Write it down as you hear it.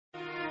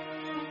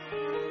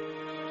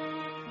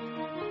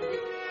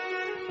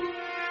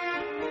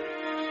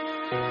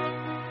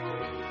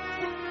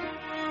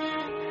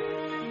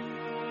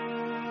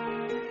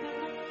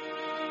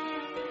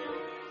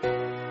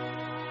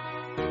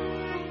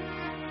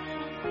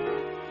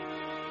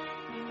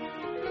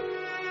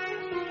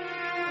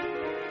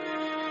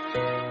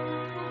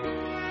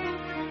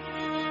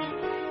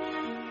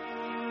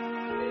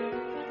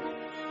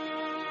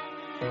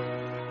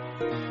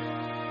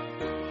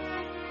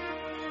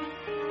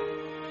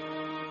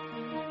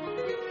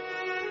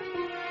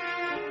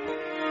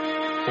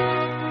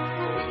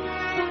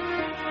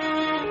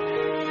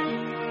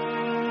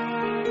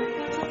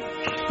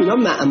اینا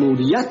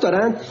مأموریت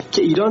دارن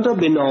که ایران را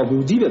به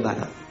نابودی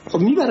ببرن. خب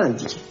میبرن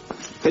دیگه،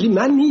 ولی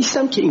من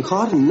نیستم که این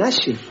کار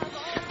نشه.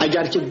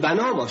 اگر که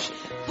بنا باشه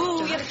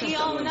بوی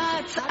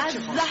خیانت از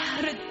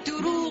زهر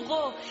دروغ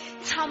و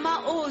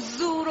طمع و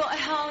زور و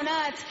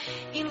اهانت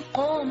این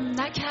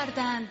قوم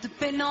نکردند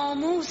به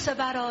ناموس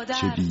برادر.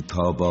 چه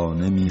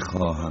بیتابانه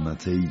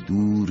میخواهمت ای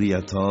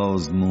دوریت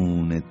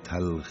آزمون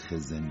تلخ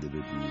زنده به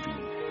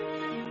دوری.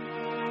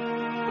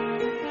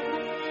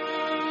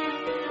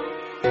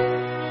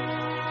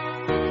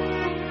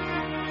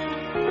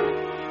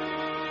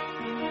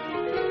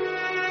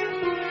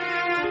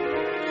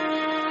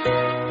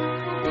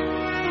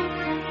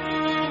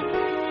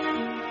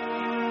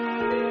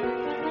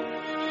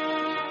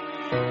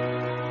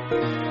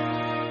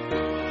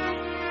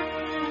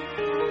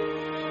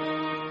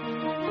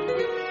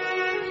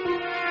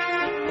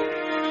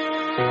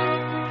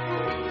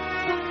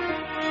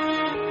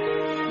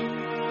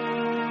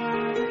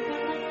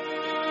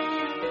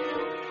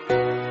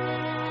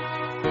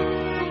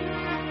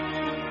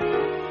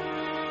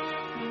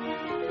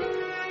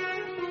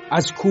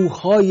 از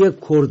کوههای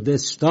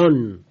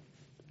کردستان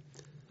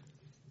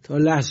تا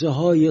لحظه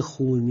های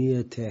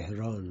خونی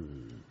تهران،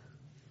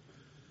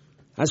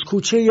 از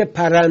کوچه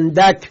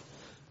پرندک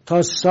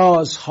تا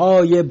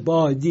سازهای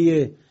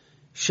بادی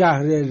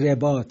شهر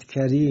رباط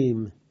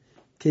کریم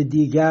که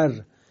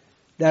دیگر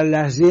در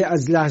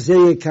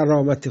لحظه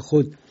کرامت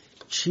خود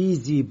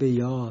چیزی به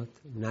یاد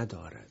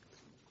ندارد.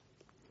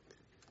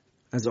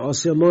 از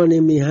آسمان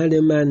میهن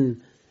من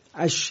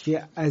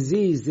اشک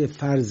عزیز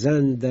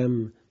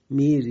فرزندم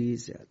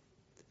میریزد.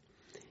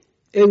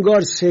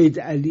 انگار سید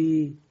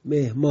علی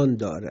مهمان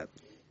دارد.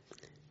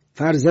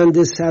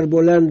 فرزند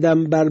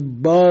سربلندم بر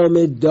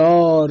بام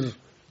دار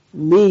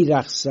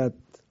میرقصد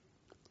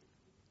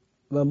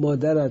و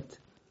مادرت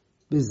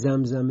به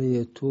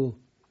زمزمه تو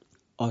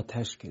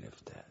آتش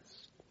گرفته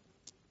است.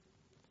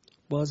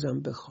 بازم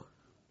بخوان،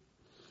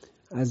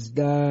 از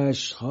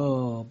دشت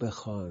ها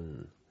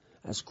بخوان،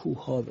 از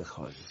کوه ها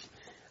بخوان،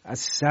 از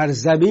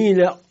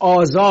سرزمین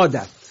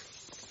آزادت.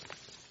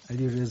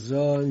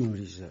 علیرضا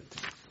نوری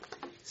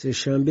زاده.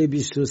 شنبه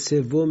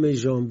 23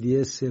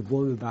 ژانویه 3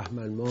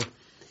 بهمن ماه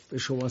به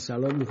شما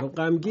سلام میکنم.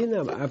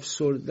 غمگینم،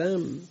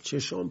 افسردم،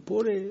 چشام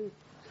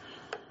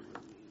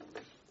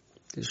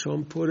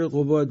پره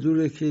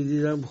قبادلو که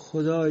دیدم.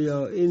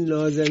 خدایا این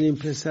نازنین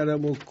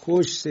پسرمو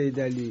کش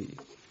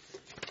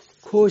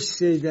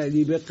سید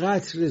علی به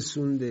قتل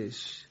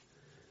رسوندش.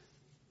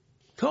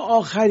 تا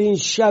آخرین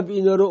شب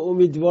اینا رو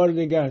امیدوار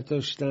نگه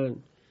داشتن.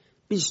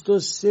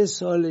 23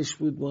 سالش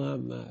بود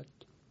محمد.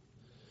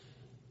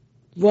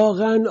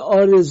 واقعا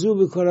آرزو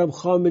میکنم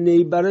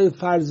خامنه‌ای برای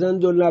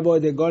فرزند و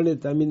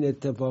نوادگانت همین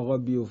اتفاقا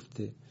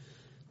بیفته.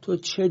 تو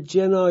چه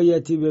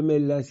جنایتی به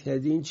ملت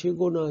کردی؟ این چه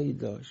گناهی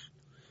داشت؟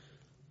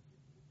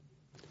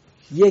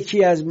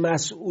 یکی از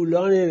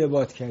مسئولان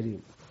رباط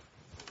کریم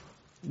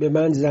به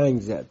من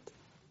زنگ زد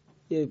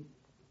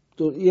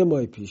یه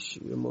ماه پیش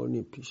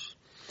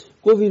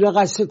گفت اینا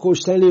قصد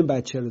کشتن این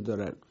بچه رو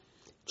دارن،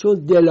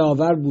 چون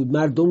دلاور بود،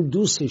 مردم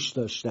دوستش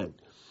داشتن.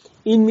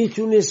 این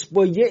میتونست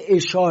با یه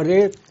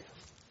اشاره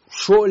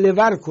شعله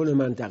ور کنه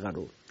منطقه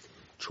رو،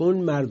 چون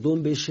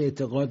مردم بهش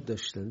اعتقاد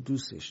داشتن،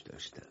 دوستش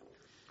داشتن.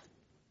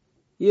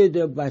 یه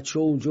ده بچه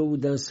اونجا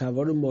بودن،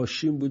 سوار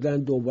ماشین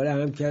بودن، دنبال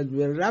هم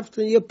کرد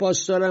رفتن. یه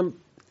پاسدارم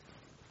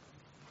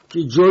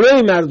که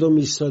جلوی مردم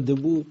ایستاده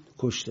بود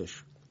کشته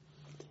شد.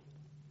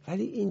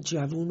 ولی این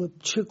جوونو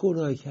چه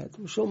گناهی کرد؟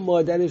 شما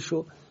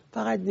مادرشو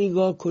فقط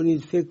نگاه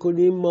کنید، فکر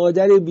کنید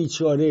مادر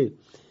بیچاره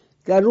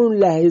در اون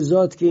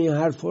لحظات که این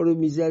حرفا رو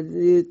میزد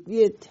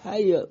یه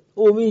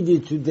امیدی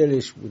تو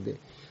دلش بوده.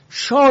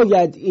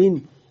 شاید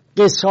این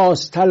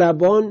قصاص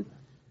طلبان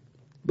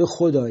به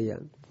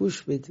خدایند.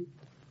 گوش بدید.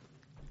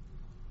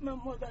 من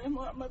مادر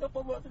محمد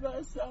قبادلو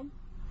هستم.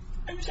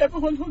 امشب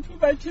بخون حکم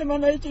بچه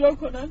من اجرا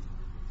کنن.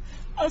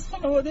 از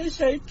خانواده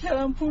شهید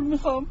کرمپور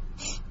میخوام،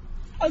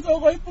 از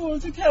آقای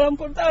بزرگ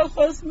کرمپور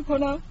درخواست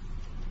میکنم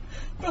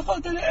به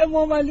خاطر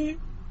امام علی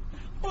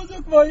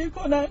بزرگواری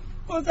کنن،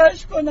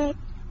 گذشت کنن.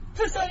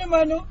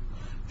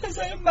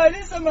 پسر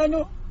مریض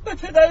منو به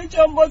پدر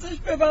جانبازش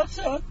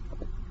ببخشن.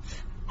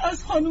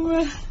 از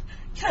خانوم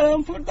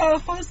کرمپور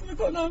درخواست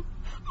میکنم،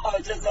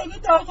 عاجزانه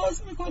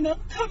درخواست میکنم،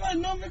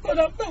 تمنا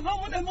میکنم به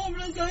همون امام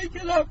رضایی که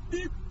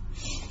رفتید.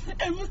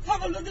 امروز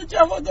تولد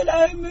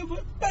جوادالائمه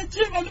بود،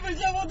 بچه منو به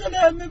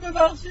جوادالائمه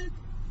ببخشید،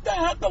 در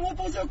حق ما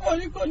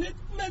بزرگواری کنید،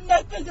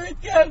 منت بذارید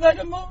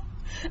گردن ما.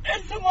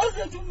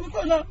 التماستون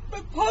میکنم، به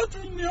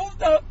پاتون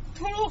میافتم،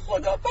 تو رو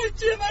خدا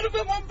بچه منو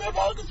به من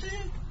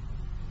ببخشید.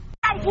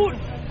 کرمپور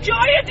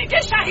جای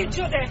دیگه شهید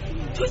شده،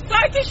 تو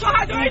سایت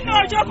شهدای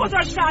ناجا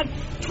گذاشتن،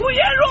 توی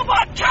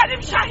رباط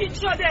کریم شهید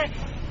شده،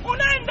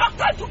 اونو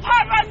انداختن تو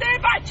پرونده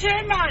بچه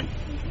من.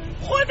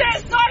 خود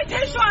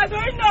سایت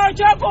شهدای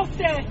ناجا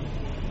گفته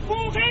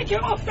موقعی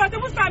که افتاده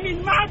بود زمین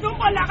مردم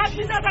با لغت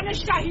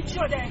میزدنش شهید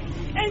شده،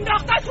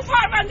 انداختن تو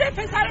پرونده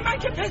پسر من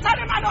که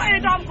پسر منو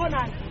اعدام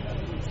کنن.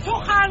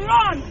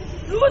 سخنران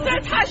روز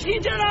تشییع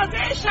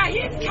جنازه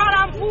شهید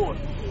کرمپور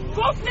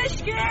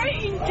گفتش که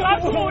اینجا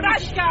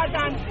دورش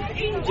کردن،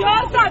 اینجا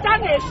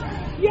زدنش،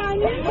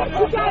 یعنی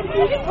تو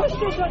درگیری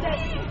کشته شده،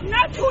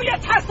 نه توی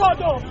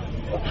تصادف.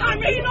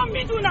 همه اینو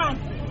میدونن،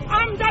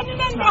 عمدن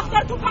این انداختن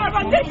تو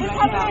پرونده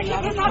پسر من که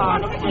پسر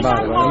منو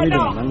بکشن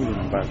بالا.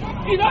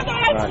 اینا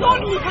دارن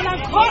ظلم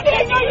میکنن، کار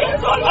اینا یه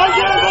ظلم.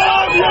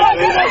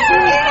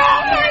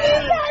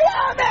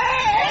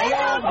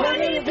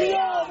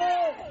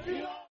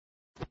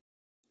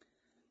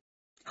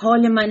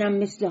 حال منم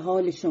مثل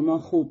حال شما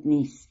خوب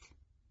نیست.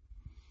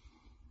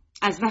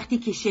 از وقتی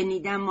که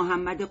شنیدم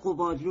محمد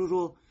قبادلو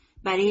رو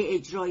برای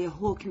اجرای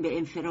حکم به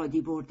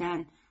انفرادی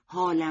بردن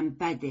حالم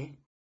بده.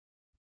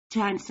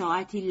 چند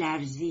ساعتی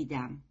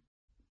لرزیدم،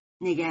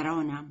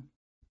 نگرانم.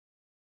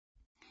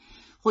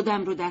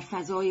 خودم رو در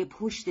فضای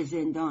پشت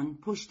زندان،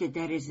 پشت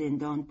در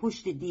زندان،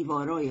 پشت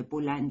دیوارای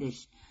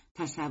بلندش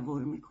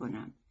تصور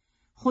میکنم.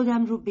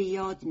 خودم رو به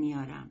یاد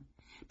میارم.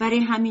 برای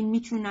همین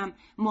میتونم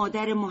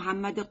مادر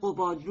محمد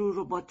قبادلو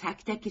رو با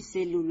تک تک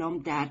سلولام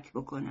درک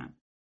بکنم.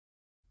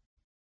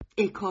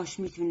 ای کاش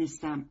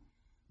میتونستم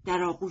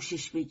در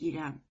آغوشش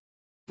بگیرم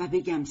و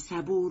بگم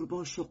صبور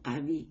باش و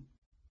قوی.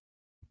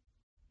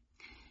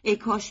 ای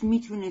کاش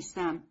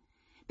میتونستم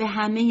به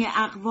همه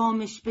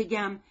اقوامش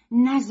بگم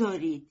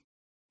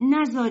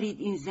نذارید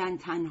این زن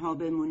تنها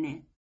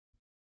بمونه.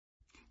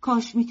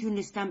 کاش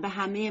میتونستم به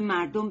همه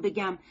مردم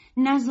بگم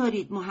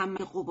نذارید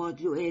محمد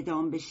قبادلو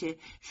اعدام بشه.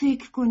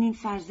 فکر کنین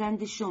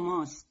فرزند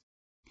شماست.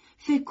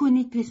 فکر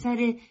کنید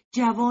پسر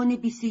جوان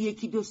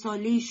 21-22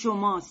 ساله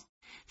شماست.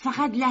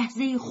 فقط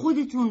لحظه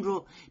خودتون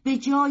رو به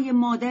جای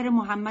مادر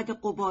محمد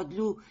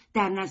قبادلو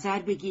در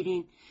نظر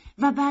بگیرین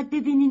و بعد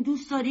ببینین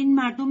دوست دارین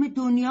مردم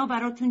دنیا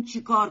براتون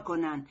چیکار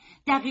کنن.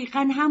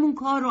 دقیقاً همون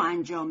کار رو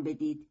انجام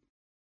بدید.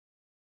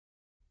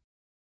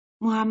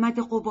 محمد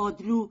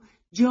قبادلو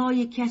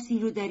جای کسی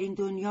رو در این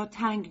دنیا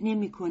تنگ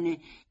نمی‌کنه.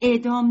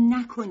 اعدام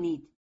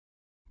نکنید.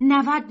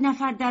 90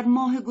 نفر در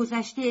ماه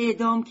گذشته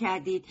اعدام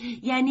کردید.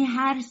 یعنی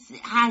هر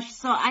 8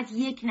 ساعت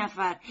 1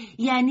 نفر.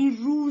 یعنی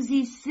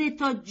روزی 3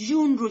 تا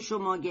جون رو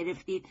شما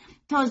گرفتید.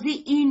 تازه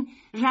این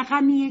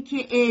رقمیه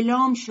که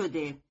اعلام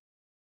شده.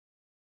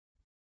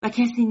 و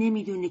کسی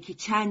نمیدونه که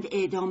چند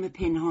اعدام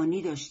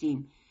پنهانی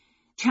داشتیم.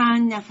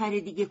 چند نفر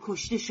دیگه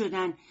کشته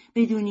شدن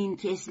بدون این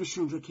که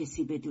اسمشون رو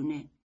کسی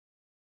بدونه.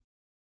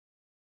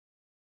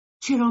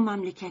 چرا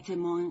مملکت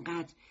ما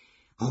اینقدر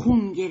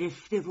خون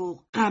گرفته و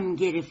غم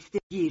گرفته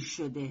گیر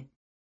شده؟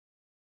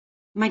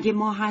 مگه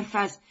ما حرف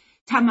از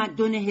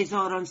تمدن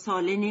هزاران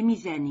ساله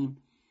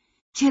نمیزنیم؟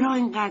 چرا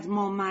اینقدر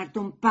ما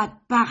مردم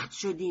بدبخت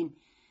شدیم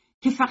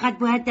که فقط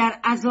باید در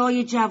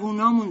عزای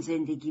جوونامون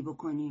زندگی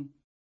بکنیم؟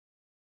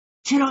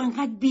 چرا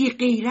اینقدر بی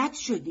غیرت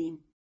شدیم؟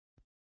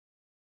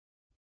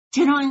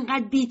 چرا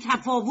اینقدر بی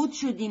تفاوت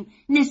شدیم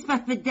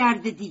نسبت به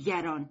درد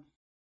دیگران؟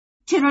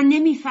 چرا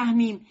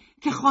نمیفهمیم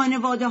که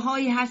خانواده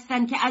هایی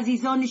هستن که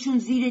عزیزانشون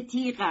زیر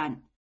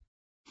تیغن؟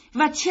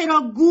 و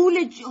چرا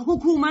گول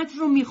حکومت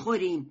رو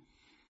میخوریم؟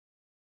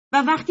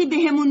 و وقتی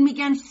بهمون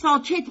میگن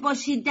ساکت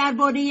باشید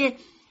درباره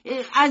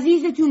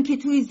عزیزتون که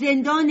توی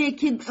زندانه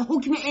که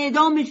حکم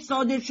اعدامش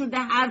صادر شده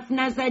حرف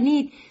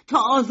نزنید تا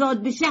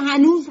آزاد بشه،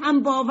 هنوز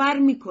هم باور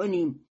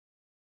میکنیم.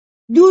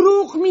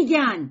 دروغ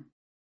میگن.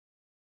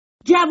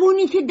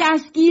 جوونی که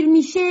دستگیر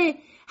میشه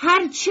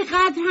هر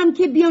چقدر هم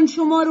که بیان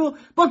شما رو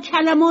با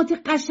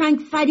کلمات قشنگ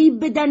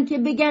فریب بدن که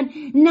بگن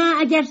نه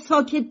اگر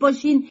ساکت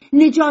باشین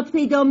نجات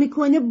پیدا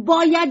میکنه،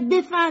 باید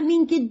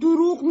بفهمین که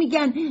دروغ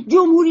میگن.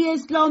 جمهوری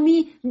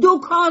اسلامی 2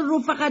 کار رو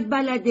فقط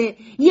بلده،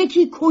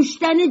 یکی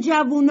کشتن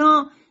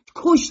جوونا،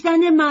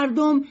 کشتن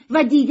مردم،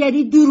 و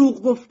دیگری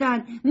دروغ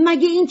گفتن.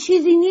 مگه این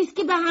چیزی نیست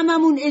که به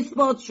هممون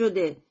اثبات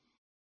شده؟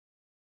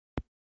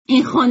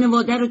 این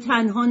خانواده رو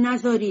تنها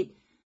نذارید.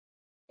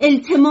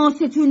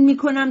 التماستون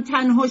میکنم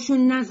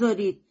تنهاشون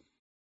نذارید.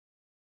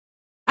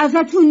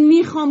 ازتون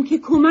میخوام که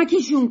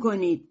کمکشون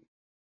کنید.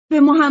 به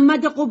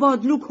محمد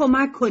قبادلو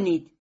کمک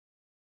کنید.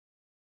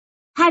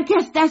 هر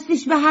کس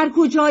دستش به هر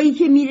کجایی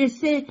که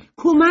میرسه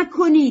کمک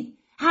کنید.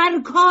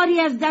 هر کاری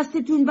از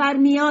دستتون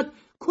برمیاد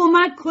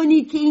کمک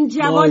کنید که این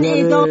جوان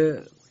اعدام.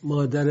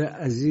 مادر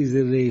عزیز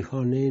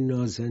ریحانه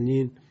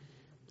نازنین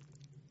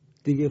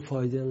دیگه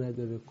فایده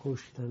نداره،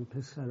 کشتن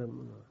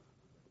پسرمونو.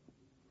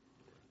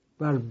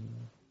 بر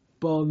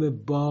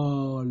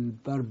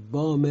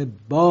بام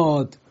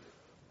باد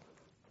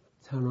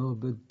تناب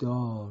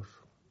دار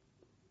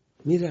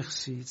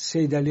میرقصید.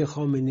 سید علی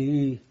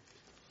خامنه‌ای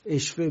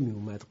اشوه می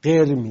اومد،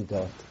 غر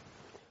میداد.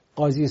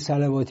 قاضی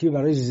صلواتی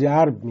براش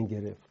ضرب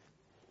میگرفت.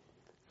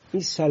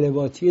 این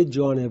صلواتی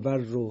جانور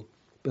رو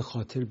به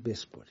خاطر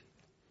بسپارید.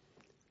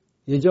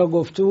 یه جا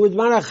گفته بود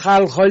من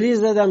خلخالی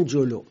زدم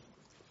جلو.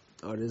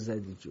 آره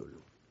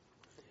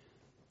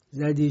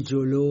زدی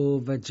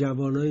جلو و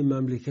جوانای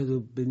مملکت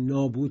رو به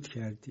نابود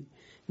کردی.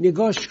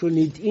 نگاش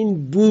کنید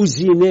این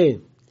بوزینه،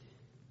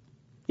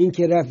 این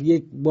که رفت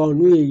یک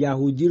بانوی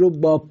یهودی رو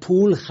با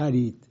پول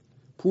خرید،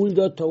 پول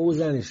داد تا او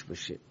زنش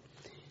بشه.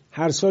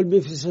 هر سال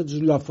بفرستاد تو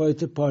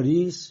لافایت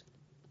پاریس،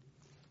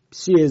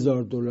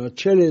 $30,000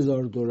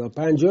 $40,000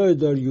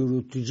 $50,000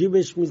 یورو تو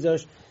جیبش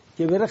میذاشت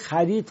که بره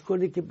خرید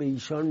کنه که به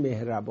ایشان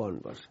مهربان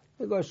باشه.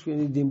 نگاش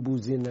کنید این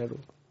بوزینه رو.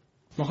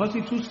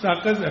 می‌خواستی تو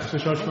سقز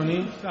اختشاش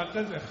کنی؟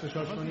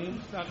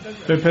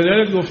 به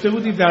پدرت گفته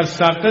بودی در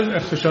سقز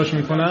اختشاش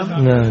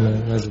میکنم؟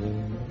 نه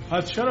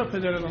پس چرا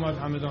پدرت اومد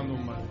همدان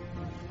دنبال؟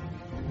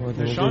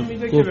 نشان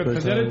میده که به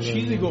پدرت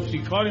چیزی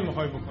گفتی، کاری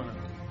میخوای بکنه.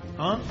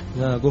 ها؟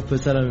 نه گفت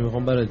پسرم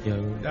میخوام برات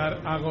گردم. در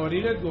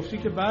عقاریرت گفتی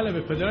که بله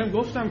به پدرم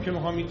گفتم که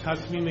میخوام این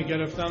تصمیم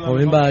گرفتم. خب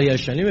این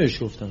برگشتنی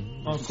بهش گفتم.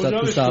 کجا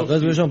بهش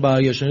گفتی؟ بهشم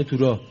برگشتنی تو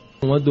راه.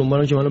 اومد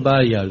دنبالم که منو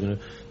برگردونه.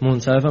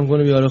 منصرفم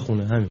کنه بیاره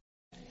خونه. همین.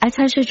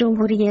 آتش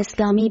جمهوری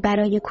اسلامی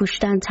برای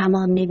کشتن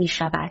تمام نمی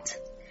شود.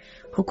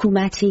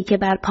 حکومتی که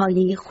بر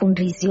پایه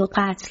خونریزی و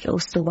قتل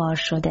استوار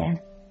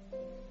شده.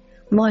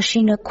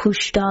 ماشین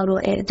کشتار و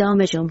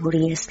اعدام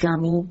جمهوری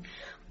اسلامی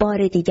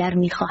بار دیگر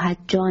می خواهد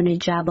جان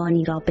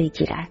جوانی را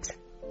بگیرد.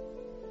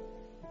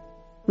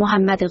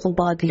 محمد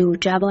قبادلو،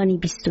 جوانی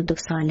 22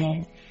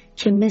 ساله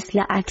که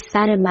مثل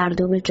اکثر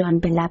مردم جان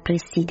به لب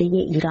رسیده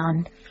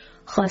ایران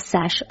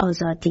خواستش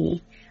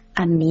آزادی،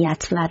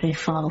 امنیت و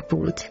رفاه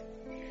بود،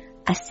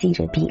 اسیر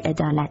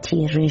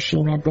بی‌عدالتی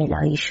رژیم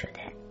بلایی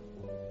شده.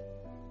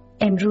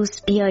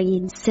 امروز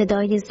بیایید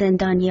صدای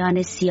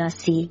زندانیان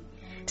سیاسی،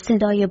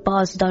 صدای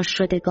بازداشت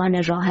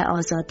شدگان راه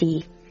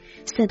آزادی،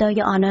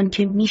 صدای آنان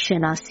که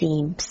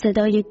میشناسیم،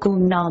 صدای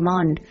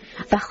گمنامان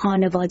و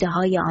خانواده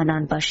های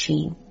آنان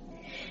باشیم.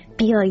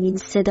 بیایید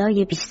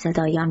صدای بی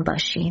صدایان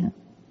باشیم.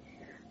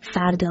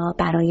 فردا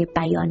برای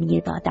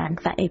بیانیه دادن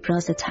و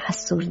ابراز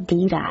تأثیر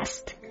دیر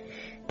است.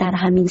 در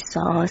همین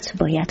ساعت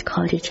باید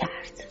کاری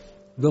کرد.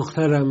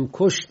 دخترم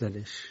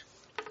کشتنش.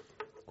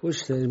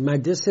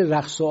 مدرسه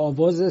رقص و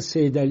آواز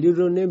سیدعلی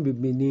رو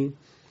نمیبینی؟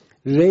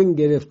 رنگ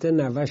گرفته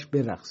نوش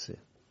برقصه.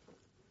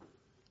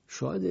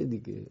 شاده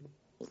دیگه.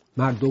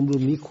 مردم رو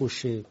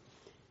میکشه،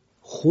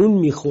 خون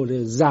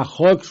میخوره،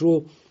 ضحاک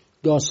رو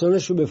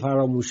داستانش رو به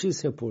فراموشی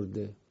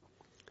سپرده.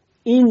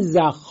 این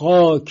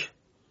ضحاک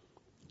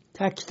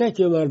تک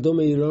تک مردم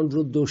ایران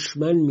رو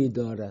دشمن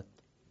میدارد،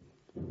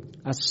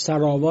 از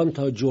سراوان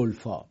تا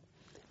جلفا،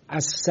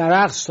 از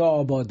سرخس تا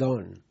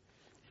آبادان،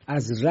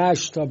 از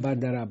رشت تا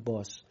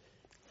بندرعباس،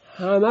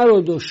 همه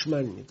رو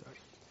دشمن میدارد.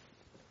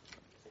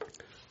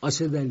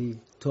 آسدعلی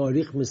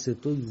تاریخ مثل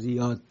تو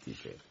زیاد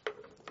دیده.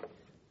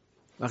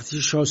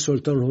 وقتی شاه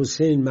سلطان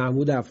حسین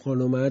محمود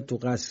افغان اومد تو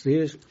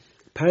قصرش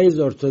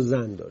 5000 تا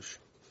زن داشت.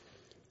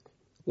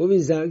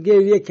 گفت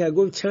گریه که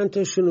گفت چند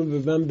تاشون رو به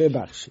من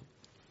ببخشید.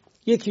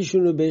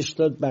 یکیشون رو بهش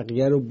داد،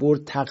 بقیه رو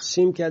برد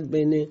تقسیم کرد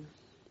بین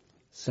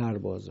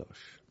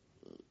سربازاش.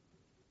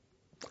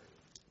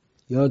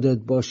 یادت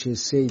باشه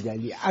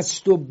سیدعلی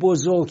از تو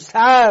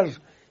بزرگتر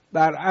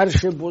بر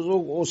عرش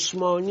بزرگ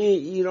عثمانی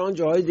ایران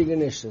جاهای دیگه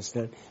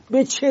نشستن.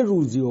 به چه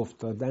روزی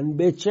افتادن،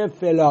 به چه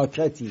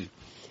فلاکتی،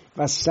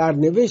 و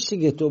سرنوشتی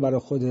که تو برای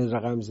خود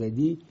رقم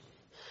زدی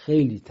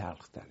خیلی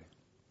تلختره.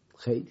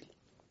 خیلی.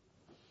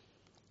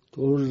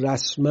 تو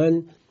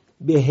رسما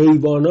به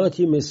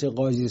حیواناتی مثل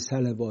قاضی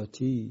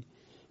صلواتی،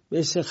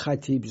 مثل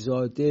خطیب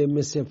زاده،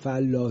 مثل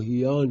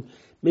فلاحیان،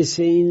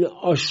 مثل این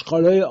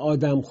آشغالای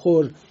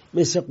آدمخور،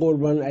 مثل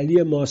قربان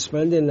علی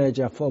ماسمند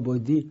نجف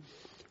آبادی،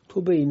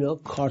 تو به اینا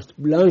کارت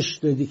بلانش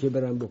دادی که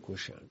برن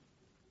بکشن.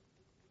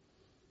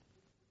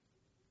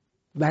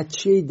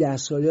 بچه 10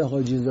 ساله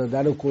حاجی زاده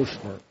رو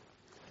کشتن.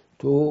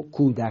 تو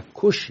کودک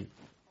کشی.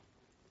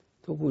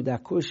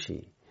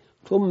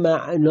 تو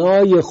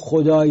معنای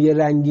خدای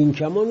رنگین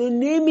کمان رو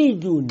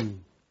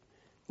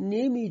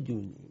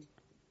نمیدونی.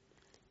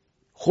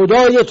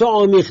 خدای تو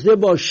آمیخته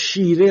با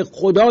شیره،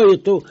 خدای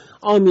تو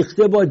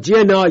آمیخته با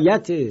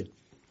جنایت.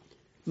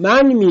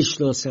 من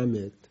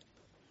میشناسمت.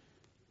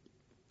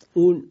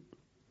 اون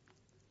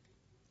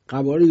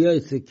قباره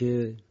یادته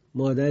که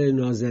مادر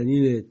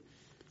نازنینت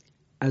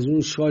از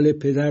اون شال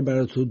پدر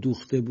برای تو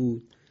دوخته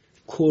بود،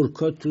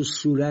 کرکات تو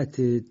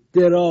صورت،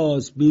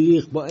 دراز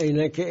بیریخ با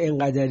عینک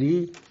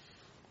انقدری،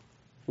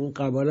 اون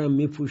قبارم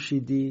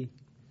میپوشیدی،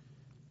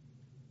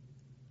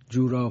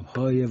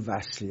 جورابهای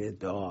وصله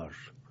دار،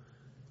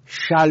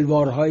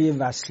 شلوارهای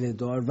وصله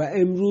دار، و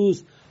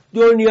امروز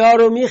دنیا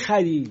رو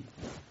میخری.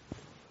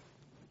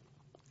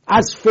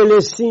 از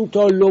فلسطین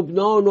تا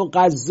لبنان و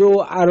غزه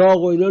و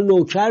عراق و اینا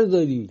نوکر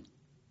داری،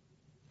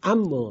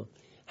 اما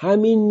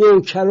همین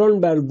نوکران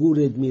بر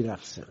گورت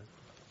میرقصن.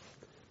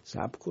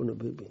 صبر کن و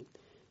ببین.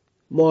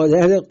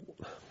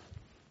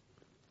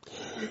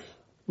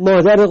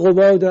 مادر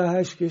قباد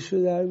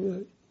هشکشو در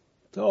میاد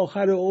تا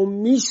آخر عمر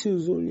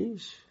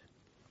میسوزونیش.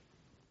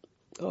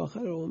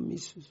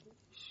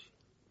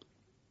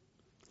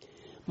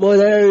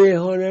 مادر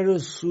ریحانه رو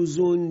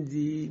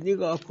سوزوندی.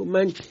 نگاه کن،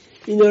 من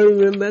اینا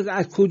رو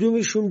از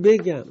کدومشون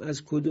بگم؟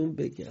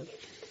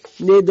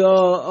 ندا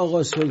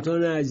آقا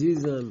سلطان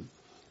عزیزم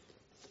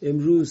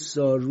امروز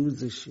 4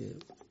 روزشه،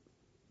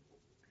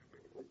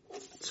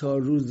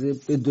 4 روزه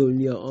به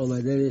دنیا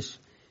آمدنش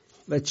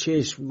و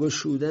چشم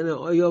گشودن.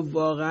 آیا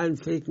واقعا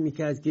فکر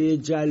میکرد که یه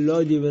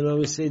جلادی به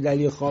نام سید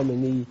علی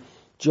خامنه‌ای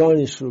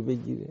جانش رو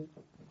بگیره؟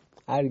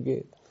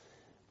 هرگز.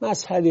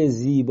 مسئله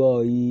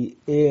زیبایی،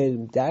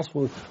 علم، درس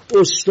بود.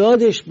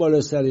 استادش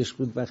بالا سرش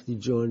بود وقتی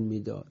جان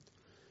میداد.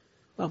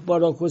 وقت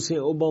باراک حسین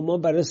اوباما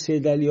برای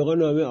سید علی آقا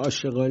نامه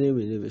عاشقانه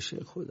می نوشه.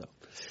 خدا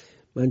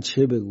من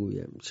چه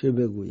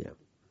بگویم.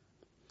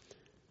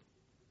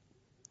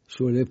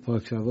 شعله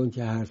پاکروان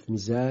که حرف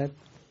میزد،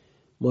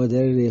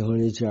 مادر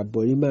ریحانه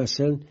جباری،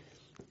 مثلا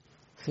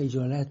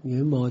خجالت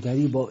میگه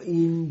مادری با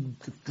این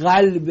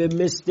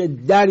قلب مثل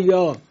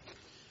دریا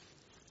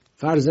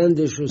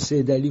فرزندش رو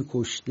سید علی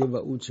کشته و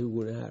او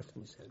چگونه حرف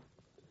میزنه.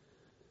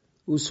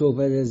 او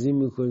صحبت از این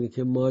میکنه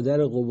که مادر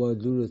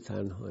قبادلو رو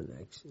تنها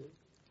نگذاره.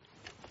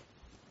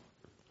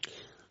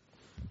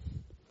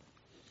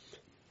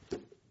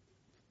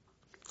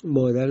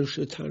 مادرش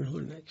رو تنها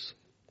نگذاره.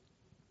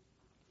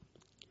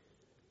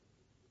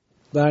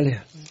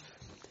 بله،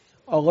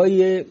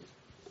 آقای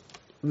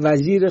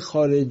وزیر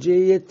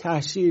خارجه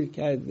تحصیل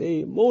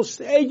کرده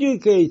most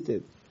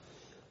educated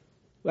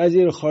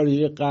وزیر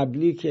خارجه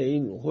قبلی که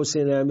این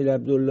حسین امیر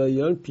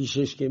عبداللهیان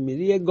پیشش که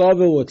میری یه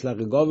گاو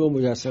مطلقه، گاو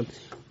مجسم.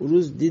 اون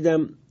روز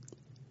دیدم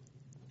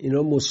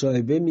اینا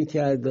مصاحبه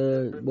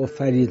میکردن با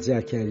فرید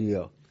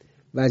زکریا،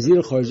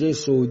 وزیر خارجه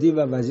سعودی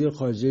و وزیر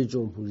خارجه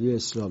جمهوری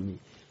اسلامی،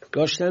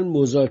 داشتن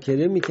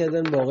مذاکره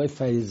میکردن با آقای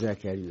فرید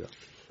زکریا.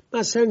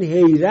 مثلا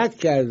حیرت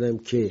کردم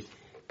که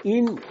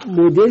این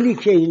مدلی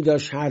که این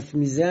داشت حرف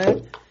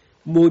میزد،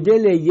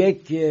 مدل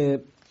یک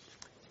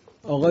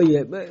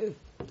آقای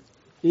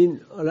این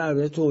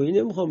البته توهین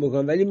نمیخوام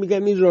بکنم ولی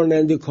میگم این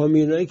راننده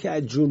کامیونایی که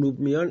از جنوب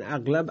میان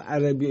اغلب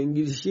عربی و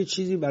انگلیسی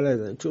چیزی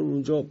بلدن، چون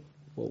اونجا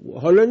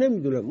حالا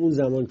نمیدونم اون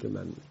زمان که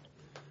من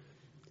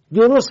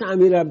درست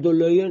امیر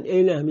عبداللهیان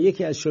این همه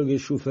یکی از شاگرد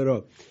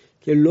شوفرا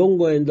که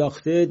لنگو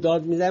انداخته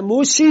داد میزن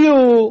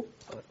موسیو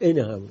این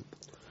همون.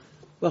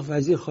 وقت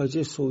وزیر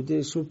خارجه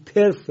سعودی سو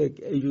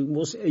پرفکت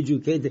موست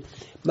ایژوکیتد.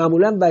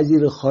 معمولا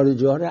وزیر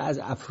خارجه ها را از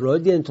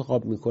افرادی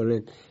انتخاب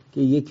میکنن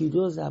که یکی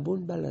دو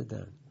زبان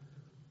بلدن.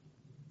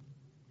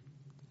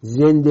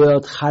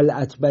 زندیات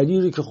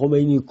خلعتبری رو که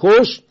خمینی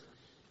کشت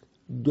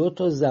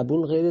 2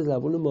 زبان غیر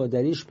زبان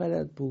مادریش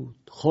بلد بود.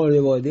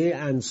 خانواده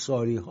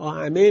انصاری ها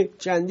همه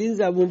چندین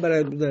زبان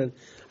بلد بودن.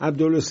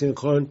 عبدالحسین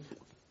خان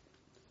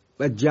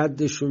و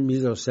جدشون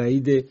میرزا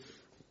سعید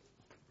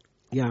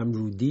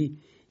یمرودی،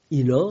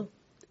 اینا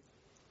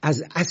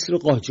از عصر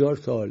قاجار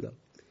تا حالا.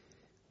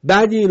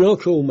 بعد اینا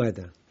که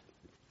اومدن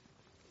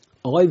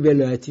آقای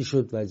ولایتی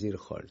شد وزیر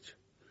خارجه،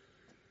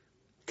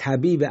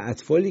 طبیب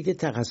اطفالی که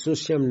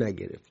تخصصش هم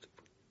نگرفت.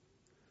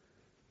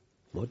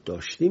 ما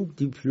داشتیم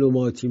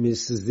دیپلماتی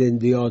مثل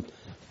زندیات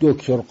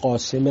دکتر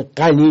قاسم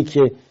غنی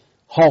که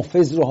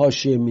حافظ رو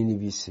حاشیه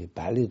می‌نویسه.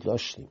 بله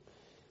داشتیم.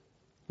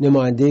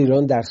 نماینده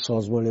ایران در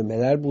سازمان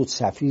ملل بود،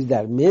 سفیر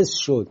در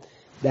مصر شد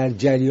در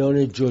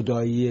جریان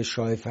جدایی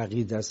شاه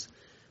فقید از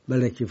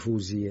ملکه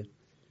فوزیه.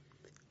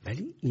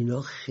 ولی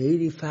اینا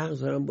خیلی فرق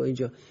دارن با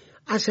اینجا.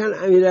 اصلا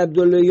امیر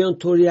عبداللهیان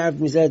طوری حرف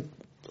میزد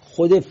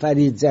خود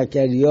فرید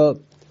زکریا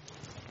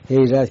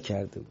حیرت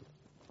کرده بود.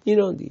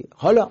 اینا دیگه.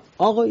 حالا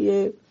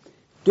آقای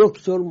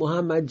دکتر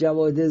محمد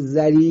جواد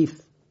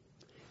ظریف،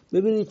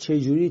 ببینید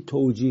چجوری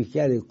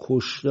توجیهگر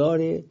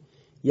کشتار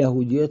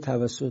یهودی‌ها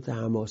توسط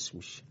حماس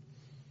میشه.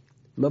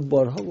 من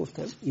بارها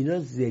گفتم اینا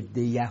ضد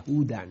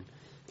یهودن،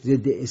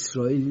 ضد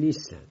اسرائیل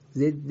نیستن،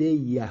 ضد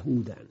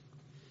یهودن.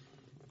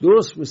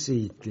 درست مثل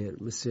هیتلر،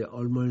 مثل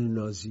آلمان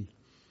نازی.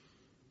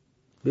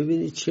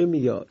 ببینید چه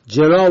میگه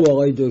جناب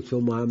آقای دکتر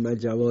محمد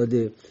جواد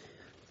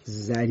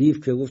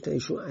ظریف که گفتن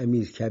ایشون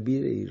امیر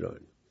کبیر ایران.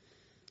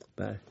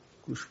 بله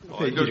گوش کنید.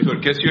 آقای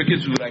دکتر کسی که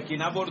زورکی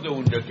نبرده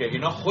اونجا، که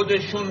اینا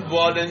خودشون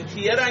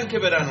والنتیرن که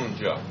برن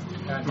اونجا.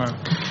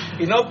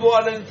 اینا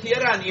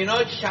والنتیرن،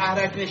 اینا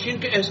شهرک نشین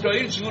که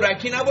اسرائیل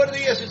زورکی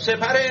نبرده. یه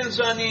سپر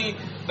انسانی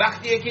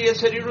وقتیه که یه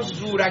سری رو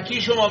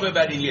زورکی شما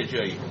ببرین یه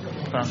جایی.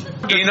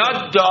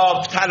 اینا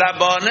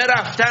داوطلبانه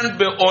رفتن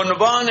به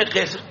عنوان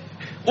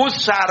اون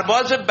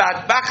سرباز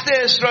بدبخت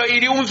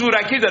اسرائیلی اون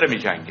زورکی داره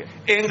میجنگه.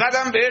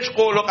 اینقدر بهش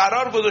قول و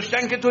قرار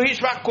گذاشتن که تو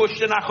هیچ وقت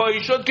کشته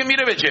نخواهی شد که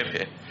میره به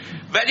جبهه.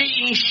 ولی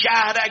این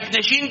شهرک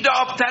نشین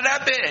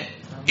داوطلبه،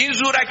 این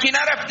زورکی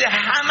نرفته،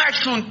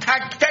 همشون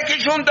تک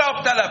تکشون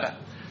داوطلبه.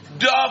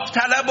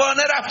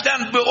 داوطلبانه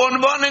رفتن به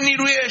عنوان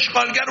نیروی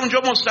اشغالگر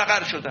اونجا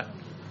مستقر شدن.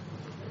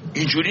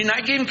 اینجوری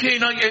نگیم که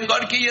اینا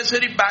انگار که یه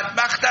سری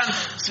بدبختن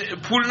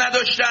پول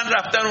نداشتن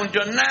رفتن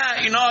اونجا.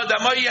 نه، اینا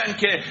آدمایی هن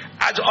که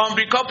از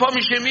آمریکا پا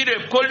میشه میره،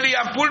 کلی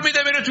هم پول میده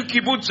میره تو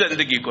کیبوتز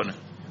زندگی کنه.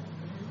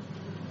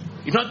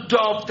 اینا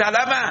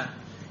داوطلبن،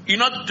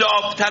 اینا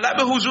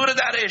داوطلب حضور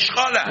در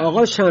اشغالن.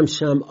 آقا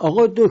شمشم،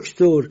 آقا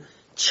دکتر،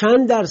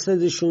 چند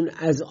درصدشون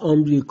از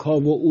آمریکا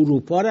و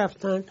اروپا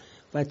رفتن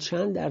و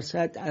چند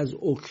درصد از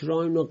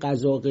اوکراین و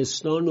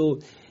قزاقستان و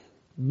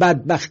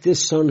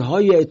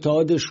بدبختستان‌های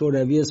اتحاد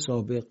شوروی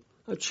سابق؟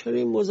 چرا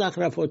این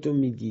مزخرفاتو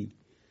میگی؟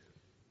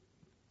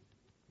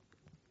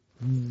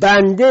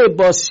 بنده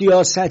با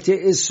سیاست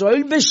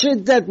اسرائیل به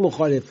شدت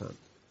مخالفم.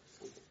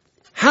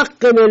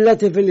 حق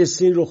ملت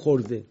فلسطین رو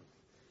خورده.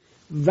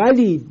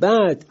 ولی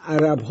بعد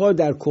عرب‌ها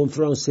در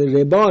کنفرانس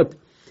رباط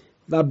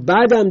و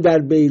بعدم در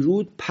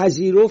بیروت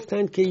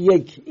پذیرفتند که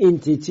یک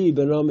انتیتی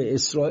به نام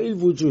اسرائیل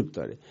وجود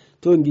داره.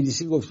 تو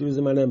انگلیسی گفتی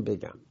بذار منم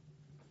بگم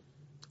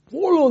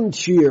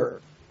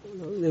volunteer،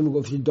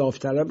 نمیگفتی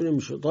داوطلب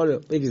نمیشد. حالا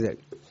بگذاریم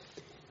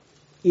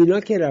اینا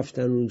که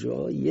رفتن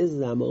اونجا، یه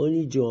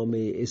زمانی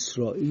جامعه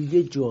اسرائیل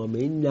یه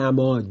جامعه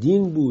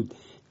نمادین بود.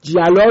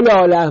 جلال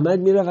آل احمد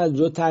میرفت از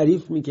اونجا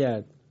تعریف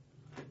میکرد،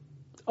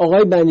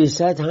 آقای بنی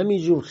سعد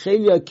همینجور،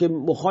 خیلی ها که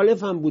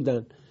مخالف هم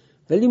بودن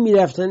ولی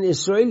میرفتن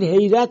اسرائیل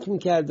حیرت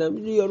میکردن.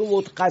 یارو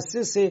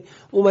متخصصه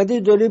اومده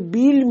داره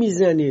بیل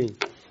میزنه،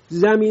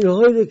 زمین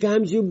هایی رو که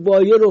همینجور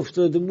بایر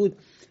افتاده بود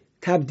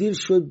تبدیل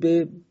شد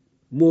به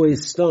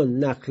موستان،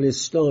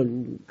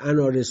 نخلستان،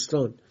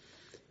 انارستان.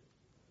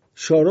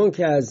 شارون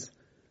که از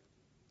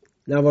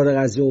نوار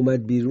غزه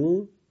اومد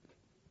بیرون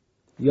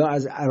یا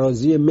از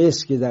اراضی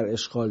مصر که در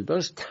اشغال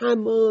داشت،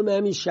 تمام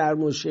همین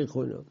شرم و شیخ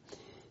اینا،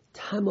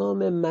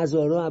 تمام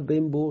مزارا از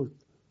بین برد،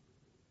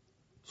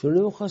 چون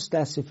نمیخواست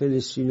دست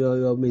فلسطینی‌ها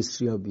یا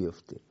مصری‌ها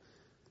بیفته.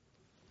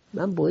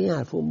 من با این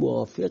حرفا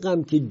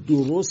موافقم که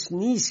درست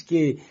نیست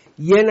که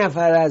یه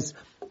نفر از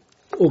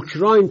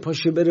اوکراین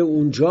پاشه بره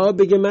اونجا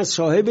بگه من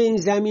صاحب این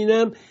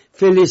زمینم،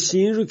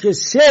 فلسطینی رو که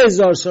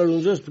 3000 سال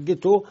اونجاست بگه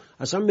تو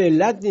اصلا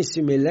ملت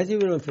نیستی، ملتی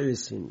برام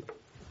فلسطینی.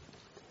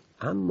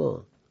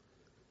 اما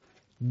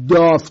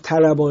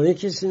داوطلبانه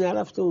کسی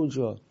نرفته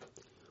اونجا.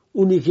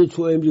 اونی که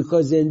تو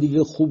امریکا زندگی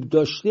خوب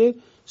داشته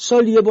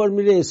سال یه بار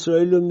میره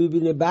اسرائیل رو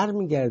میبینه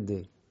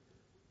برمیگرده،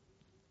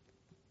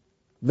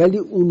 ولی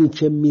اونی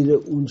که میره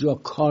اونجا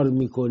کار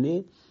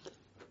میکنه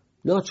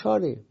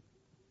ناچاره.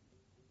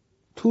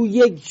 تو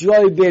یک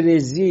جای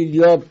برزیل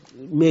یا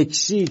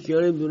مکزیک یا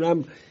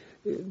نمیدونم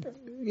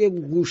یه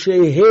گوشه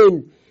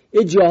هند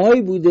یه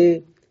جاهایی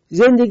بوده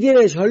زندگی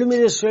نش، حالا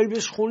میره اسرائیل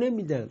بهش خونه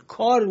میدن،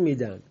 کار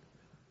میدن.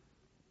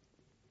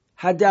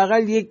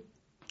 حداقل یک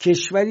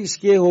کشوری است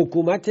که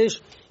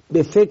حکومتش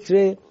به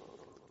فکر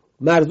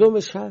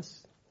مردمش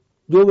هست.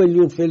 2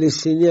 میلیون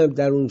فلسطینی هم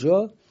در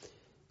اونجا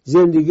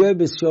زندگی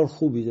بسیار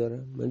خوبی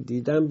دارن. من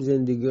دیدم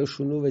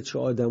زندگیاشونو و چه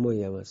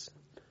آدمایی هم هستن.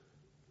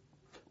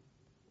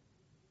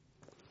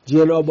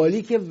 جناب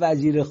عالی که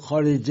وزیر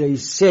خارجه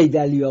سید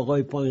علی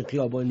آقای پایین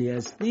خیابانی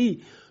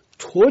هستی،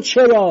 تو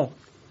چرا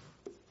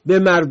به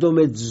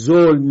مردمت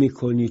ظلم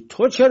میکنی؟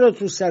 تو چرا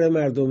تو سر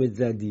مردمت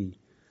زدی؟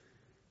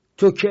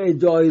 تو که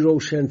ادعای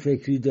روشن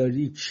فکری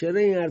داری چرا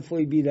این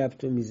حرفای بی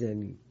ربطو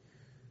میزنی؟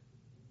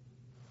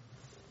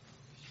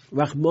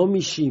 وقت ما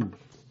میشیم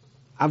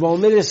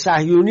عوامل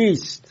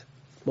صهیونیست،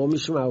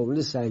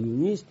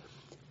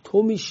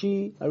 تو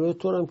میشی، البته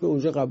تو هم که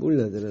اونجا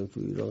قبول ندارم، تو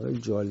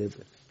ایران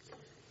جالبه،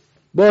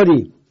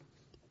 باری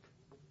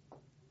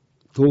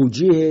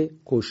توجیه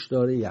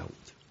کشتار یهود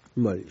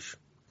مالش.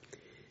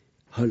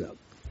 حالا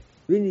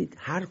ببینید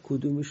هر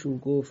کدومشون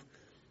گفت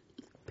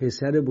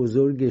پسر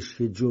بزرگش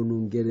که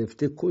جنون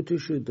گرفته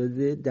کتشو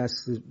داده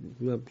دست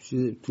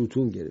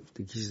توتون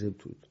گرفته، کیسه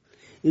توتون.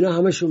 اینا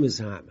همشون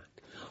مثل همه.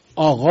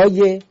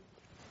 آقای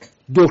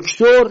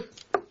دکتر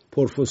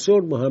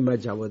پروفسور محمد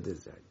جواد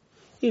زنی،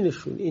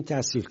 اینشون این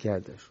تحصیل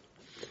کرده شد.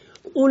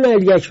 اون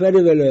علی اکبر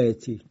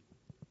ولایتی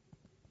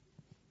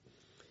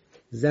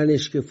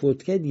زنش که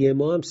فوت کرد یه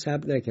ماه هم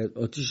صبر نکرد،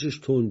 آتیشش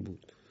تند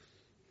بود،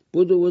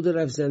 بدو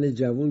رفت زن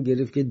جوان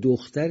گرفت که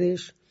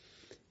دخترش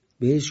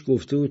بهش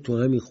گفته بود تو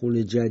همین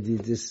خونه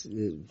جدید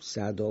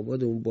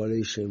سعدآباد اون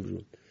بالای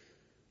شمرون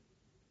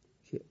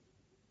که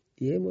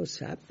یه ما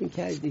صبر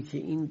میکردی که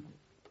این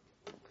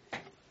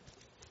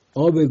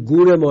آب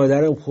گور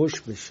مادرم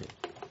خوش بشه.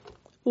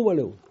 اون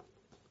بالا اون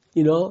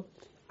اینا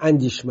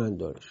اندیشمند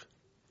داشت.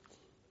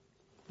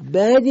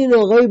 بعد این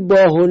آقای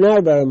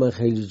باهنر برای من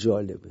خیلی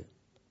جالبه.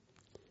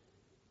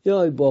 یه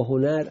آقای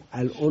باهنر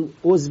الان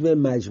عضو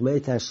مجمع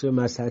تشریع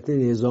مصلحت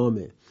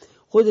نظامه.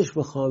 خودش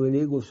به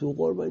خامنه‌ای گفته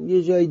قربان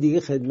یه جای دیگه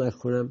خدمت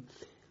کنم،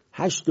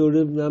 8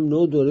 دوره بودم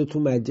 9 دوره تو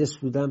مجلس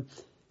بودم،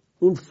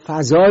 اون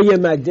فضای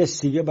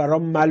مجلس دیگه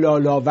برام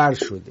ملال‌آور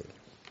شده.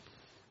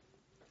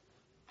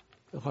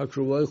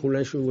 خاکروبای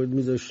خونه‌شون بود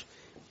میذاش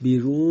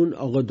بیرون.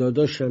 آقا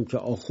داداشم که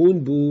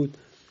آخوند بود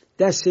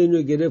دست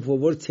اینو گرفت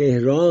آورد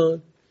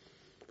تهران،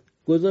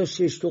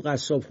 گذاشتش تو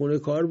قصابخونه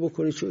کار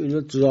بکنه چون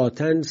اینا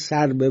ذاتن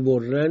سر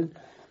ببرن.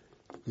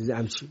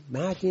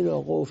 بعد این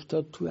آقا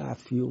افتاد تو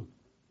افیون.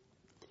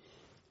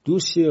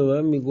 دوستی به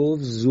من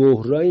میگفت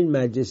زهرا این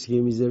مجلسی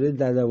که میذاره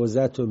در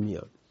 12 تا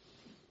میان،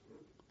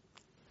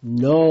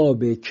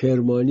 ناب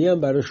کرمانی هم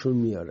براشون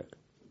میاره،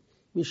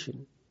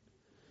 میشینه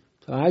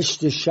تا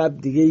 8 شب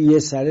دیگه یه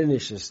سره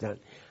نشستن.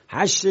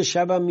 8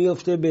 شب هم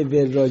میفته به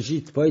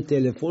وراجیت پای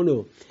تلفن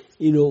و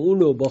اینو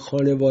اونو با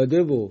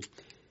خانواده و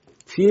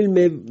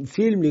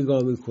فیلم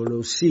نگاه میکنه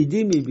و CD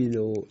میبینه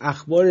و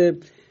اخبار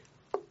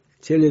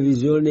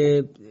تلویزیون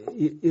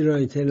ایران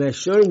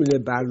اینترنشنال میبینه،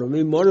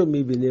 برنامه ما رو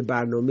میبینه،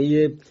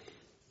 برنامه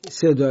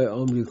صدای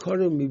آمریکا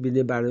رو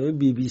میبینه، برنامه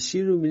BBC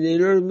رو میبینه.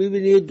 اینا رو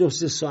میبینه 2-3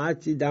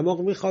 ساعتی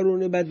دماغ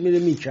میخارونه بعد میره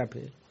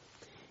میکپه.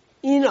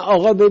 این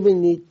آقا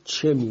ببینید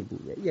چه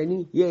میگوید،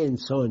 یعنی یه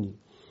انسانی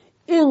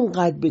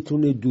اینقدر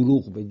بتونه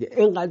دروغ بگه،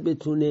 اینقدر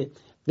بتونه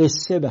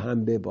قصه به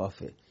هم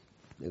ببافه.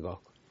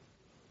 نگاه کن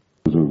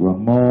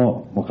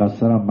ما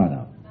مقصرم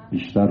منم،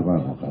 بیشتر من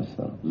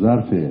مقصرم.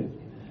 ظرف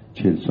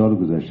 40 سال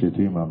گذشته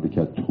توی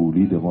مملکت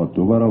تولید ما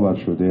 2 برابر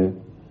شده،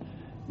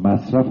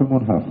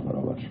 مصرفمون 7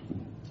 برابر شده.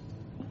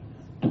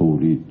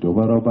 تولید 2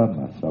 برابر،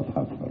 مصرف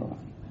 7 برابر.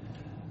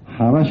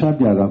 همش هم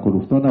گردن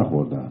کلوفتا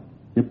نخوردن،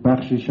 یه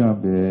بخشش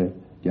هم به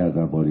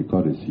گردن باریکا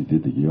رسیده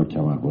دیگه، یا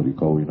کمر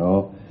باریکا و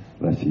اینا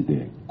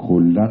رسیده.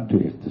 کلن تو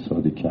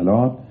اقتصاد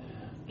کلان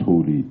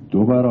تولید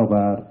 2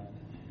 برابر.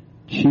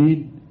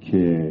 چین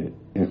که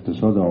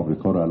اقتصاد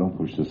آمریکا رو الان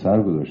پشت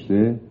سر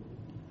گذاشته،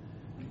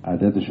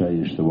 عددش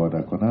اگه اشتباه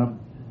نکنم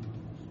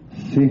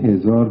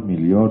 3000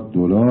 میلیارد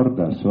دلار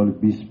در سال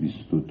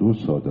 2022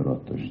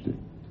 صادرات داشته.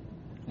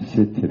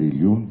 3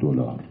 تریلیون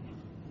دلار.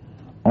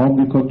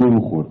 آمریکا 2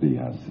 خورده ای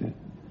هسته،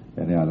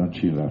 یعنی الان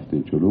چین رفته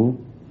جلو.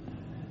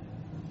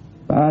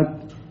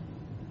 بعد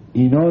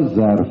اینا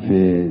ظرف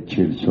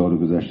 40 سال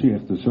گذشته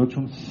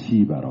اقتصادشون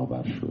 30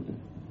 برابر شده.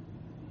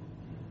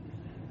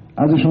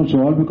 ازشون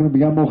سوال میکنم،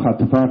 میگم ما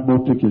خط فقر با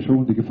تو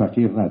کشورمون دیگه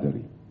فقیر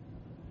نداریم.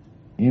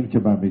 این که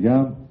من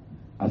میگم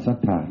اصلا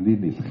تحلیل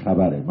نیست،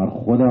 خبره. من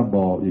خودم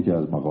با یکی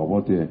از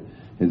مقامات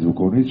حزب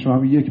کمونیست شما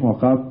همین 1 ماه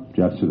قبل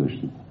جلسه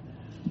داشتیم،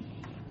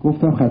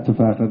 گفتم خط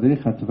فقر نداری،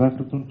 خط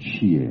فقرتون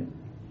چیه؟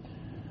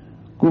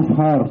 گفت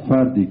هر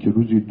فردی که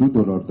روزی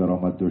 $2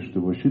 درآمد داشته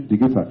باشه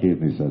دیگه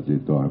فقیر نیست. از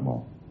دیدگاه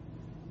ما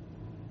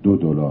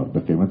 $2 به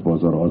قیمت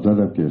بازار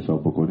آزادم که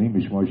حساب بکنیم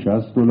میشه ماه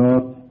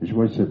 $60، میشه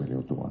ماه 3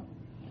 میلیون تومان.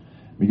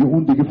 میگه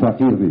اون دیگه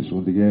فقیر نیست،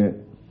 اون دیگه.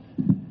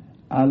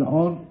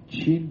 الان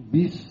چین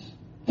 20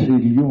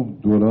 تریلیون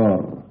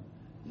دلار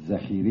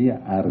ذخیره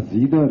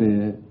ارزی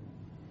داره،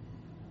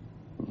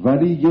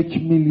 ولی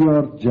 1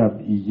 میلیارد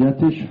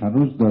جمعیتش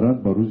هنوز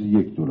دارن با روز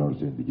 $1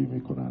 زندگی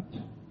میکنند.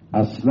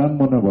 اصلا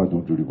ما نباید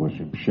اونجوری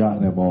باشیم،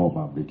 شأن ما،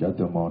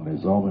 مملکت ما،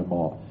 نظام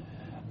ما.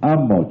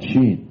 اما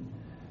چین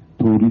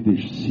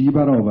تولیدش 30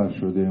 برابر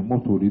شده، ما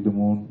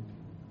تولیدمون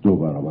 2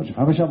 برابر شده.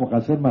 همش هم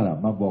مقصر منم،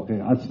 من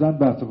واقعا اصلا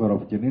بحث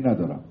فرافکنی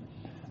ندارم.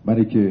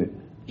 منی که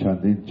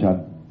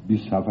چند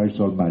 27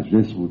 سال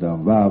مجلس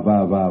بودم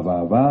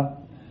و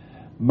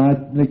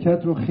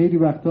مملکت رو خیلی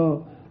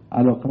وقتا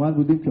علاقمند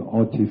بودیم که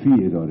عاطفی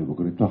اداره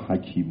بکنیم تا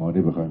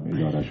حکیمانه بخوایم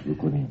ادارش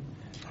بکنیم،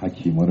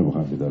 حکیمانه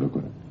بخوایم اداره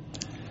کنیم.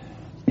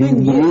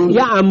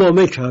 یه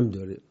عمامه کم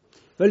داره،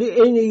 ولی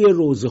این یه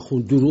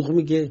روزخون دروغ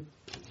میگه.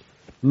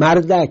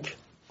 مردک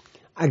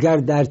اگر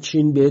در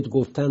چین بهت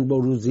گفتن با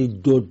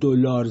روزی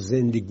 $2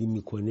 زندگی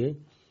میکنه،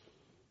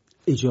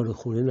 اجاره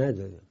خونه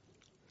نداره،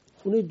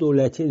 خونه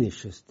دولتی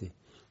نشسته،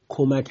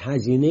 کمک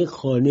هزینه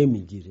خانه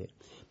میگیره،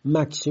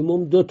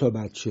 مکسیموم 2 تا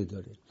بچه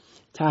داره،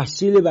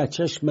 تحصیل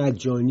بچهش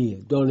مجانیه،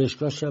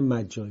 دانشگاهش هم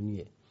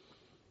مجانیه،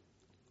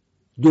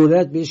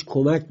 دولت بهش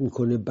کمک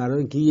میکنه برای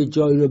اینکه یه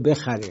جایی رو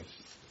بخره،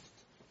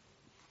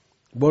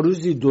 با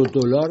روزی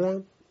 $2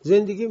 هم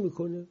زندگی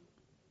میکنه.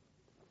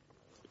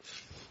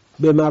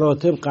 به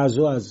مراتب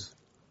غذا از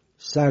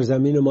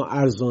سرزمین ما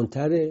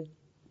ارزانتره،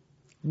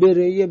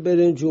 بره یه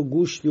برنج و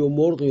گوشتی و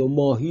مرغی و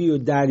ماهی و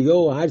دریا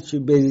و هرچی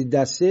به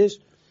دستش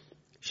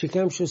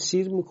شکمشو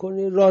سیر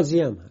میکنه، راضی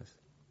هم هست.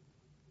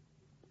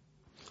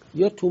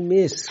 یا تو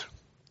مصر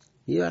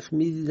یه وقت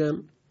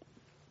میدیدم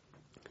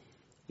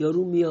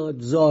یارو میاد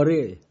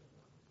زاره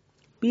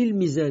بیل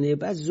میزنه،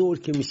 بعد زور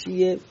که میشه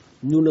یه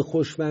نون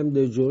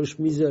خوشمزه جوش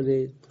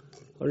میذاره،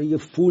 حالا یه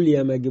فولی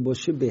هم اگه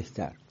باشه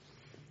بهتر،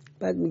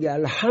 بعد میگه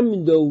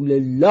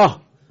الحمدلله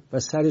و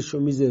سرشو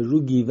میذاره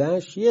رو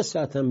گیوش، 1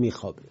 ساعت هم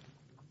میخوابه.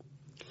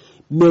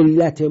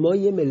 ملت ما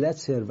یه ملت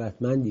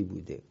ثروتمندی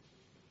بوده،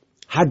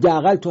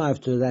 حداقل تو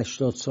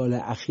 70-80 سال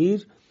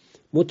اخیر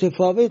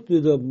متفاوت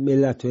بوده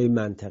ملت‌های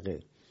منطقه.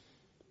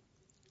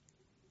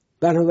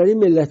 بنابراین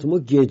ملت ما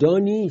گدا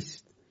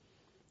نیست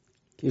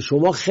که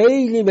شما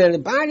خیلی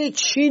برای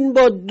چین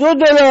با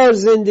 $2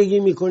 زندگی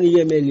میکنه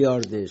 1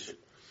 میلیاردش،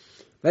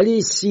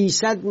 ولی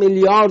 300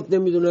 میلیارد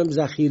نمیدونم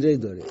ذخیره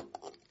داره.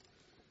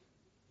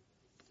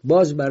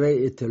 باز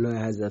برای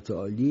اطلاع حضرت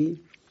عالی،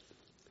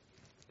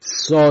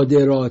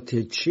 صادرات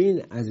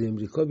چین از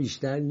امریکا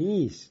بیشتر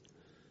نیست،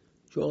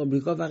 چون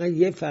آمریکا فقط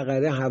یه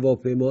فقره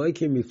هواپیماهایی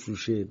که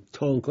میفروشه،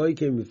 تانکایی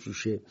که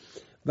میفروشه،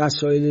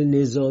 وسایل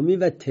نظامی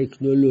و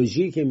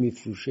تکنولوژی که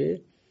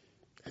میفروشه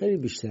خیلی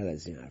بیشتر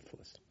از این حرف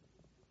هست.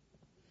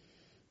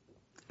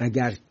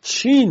 اگر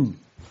چین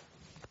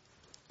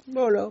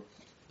بالا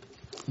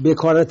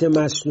بکارت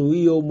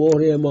مصنوعی و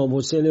مهر امام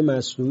حسین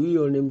مصنوعی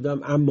و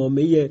نمیدونم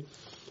عمامه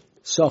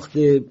ساخت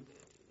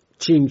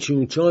چینگ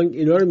چونگ چانگ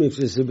اینا رو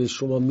میفرسته به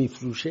شما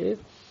میفروشه،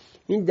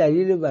 این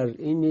دلیل بر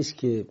این نیست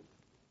که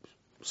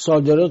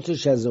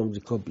صادراتش از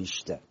آمریکا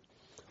بیشتر.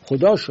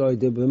 خدا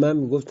شاهده، به من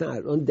میگفتن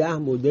الان 10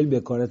 مدل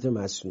بکارت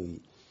مصنوعی،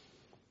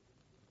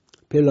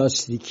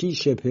 پلاستیکی،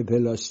 شبه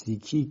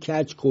پلاستیکی،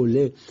 کج،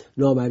 کله،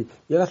 نامری.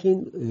 یه وقت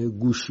این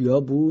گوشی ها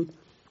بود،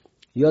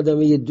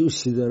 یادم یه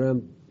دوستی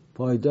دارم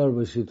پایدار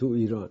باشه تو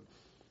ایران،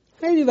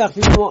 خیلی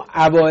وقتی ما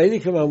اوایلی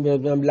که من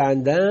بودم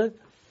لندن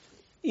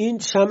این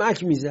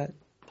شمعک میزد،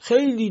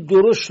 خیلی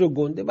درشت و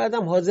گنده،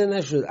 بعدم حاضر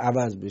نشد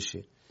عوض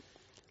بشه.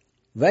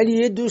 ولی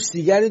یه دوست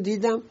دیگر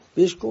دیدم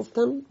بهش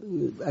گفتم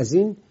از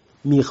این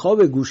میخوا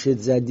به گوشت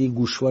زدی،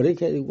 گوشواره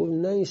کردی، گفت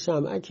نه این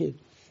سمعکه،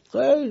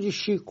 خیلی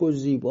شیک و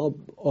زیبا،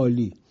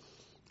 عالی،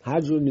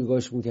 هر جور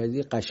نگاش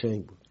میکردی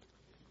قشنگ بود.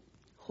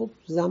 خب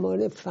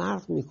زمانه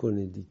فرق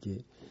میکنه دیگه.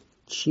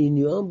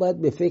 چینیان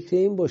باید به فکر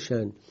این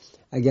باشن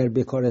اگر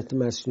بکارت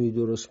مصنوعی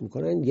درست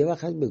میکنن یه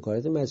وقت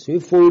بکارت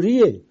مصنوعی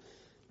فوریه،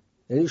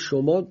 یعنی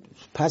شما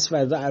پس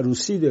فردا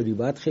عروسی داری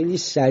باید خیلی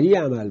سریع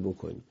عمل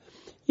بکنی.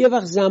 یه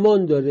وقت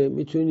زمان داره،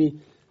 میتونی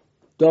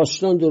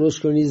داستان درست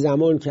کنی،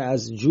 زمان که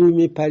از جوی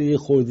میپری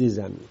خوردی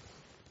زمین.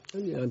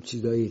 این هم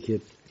چیزایی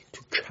که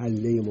تو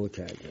کله ما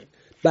کردن.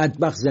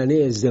 بدبخت زنه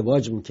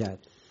ازدواج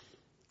میکرد،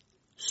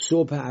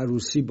 صبح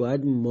عروسی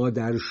باید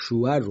مادر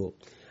شوهر رو،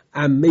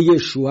 عمه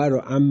شوهر و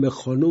عمه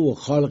خانم و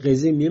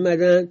خالقزی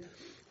میمدن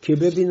که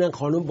ببینن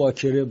خانم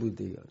باکره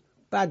بوده یا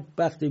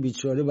بدبخت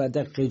بیچاره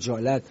بعد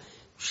خجالت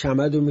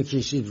شمد رو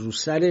میکشید رو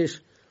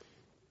سرش.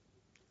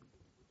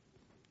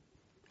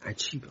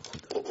 عجیبه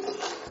خدا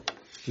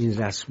این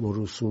رسم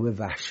و رسوم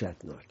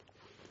وحشتناک.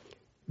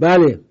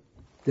 بله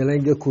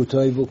دلنگ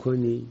کوتاهی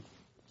بکنی.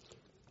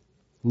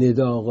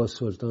 ندا آقا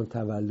سلطان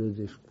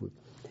تولدش بود.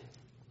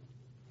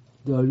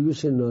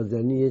 داریوش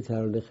نازنی یه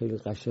ترانه خیلی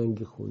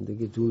قشنگی خونده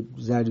که تو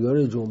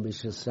جریان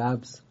جنبش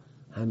سبز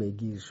همه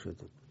گیر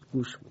شده.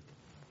 گوش میده.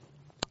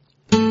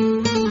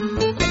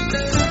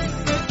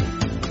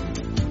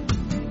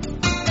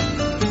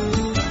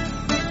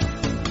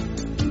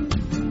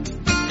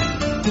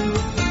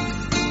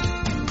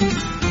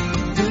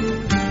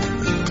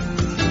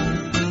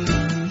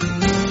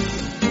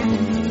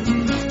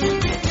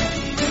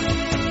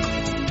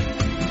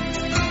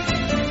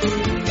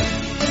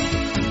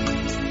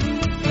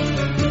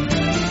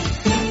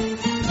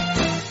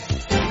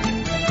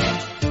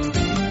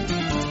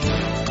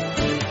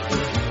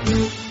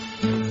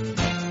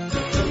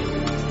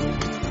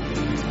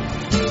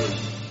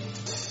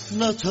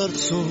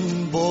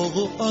 نترسون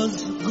باغ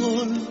از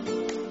گل،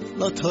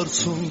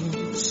 نترسون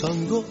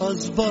سنگ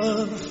از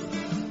برف،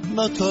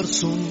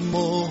 نترسون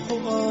ماه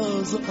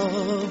از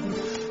ابر،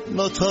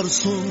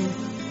 نترسون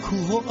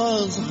کوه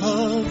از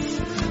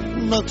حرف،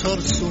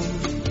 نترسون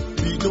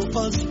بید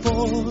از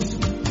باد،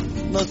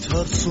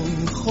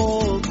 نترسون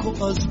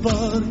خاک از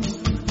برگ،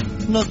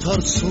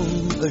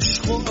 نترسون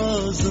عشق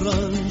از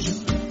رنج،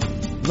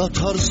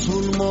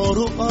 نترسون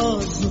مارو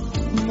از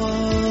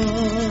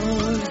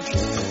مرگ.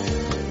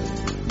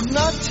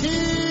 نه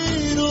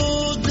تیر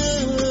و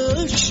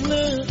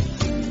دشنه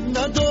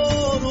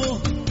ندار و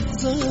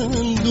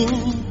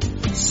زندون،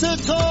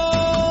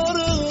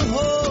 ستاره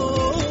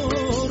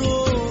ها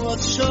رو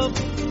از شب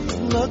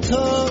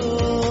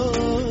نترسون.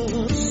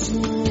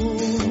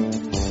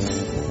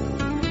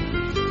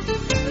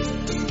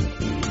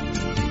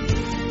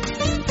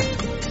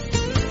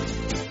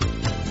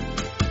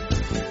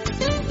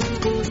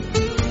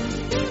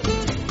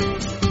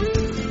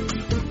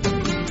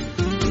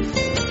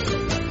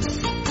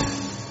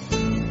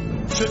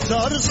 چه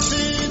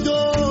ترسی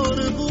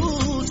داره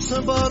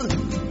بوسه بر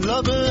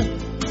لب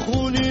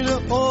خونین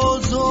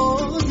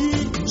آزادی،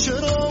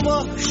 چرا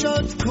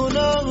وحشت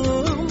کنم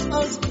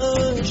از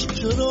عشق،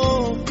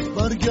 چرا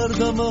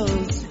برگردم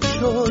از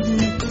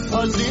شادی،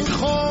 از این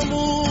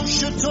خاموش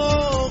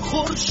تا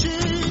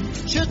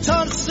خورشید، چه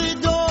ترسی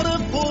داره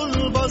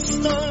پل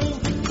بستن،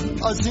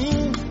 از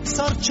این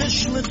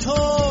سرچشمه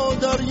تا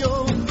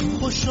دریا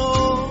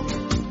خوشا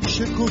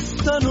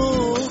شکفتن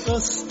و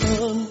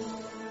قصدن.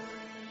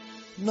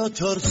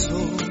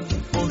 نترسم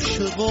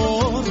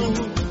عاشقانو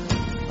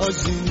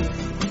از این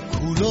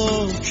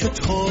کولا که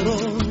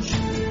تاراج،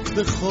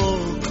 به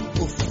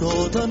خاک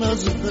افتادن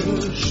از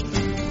عشق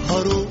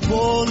هر و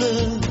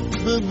باله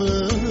به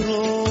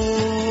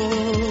مراج.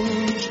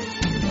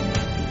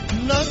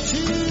 نه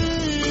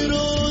تیر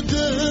و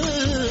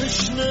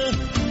دشنه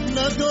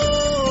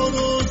ندار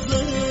و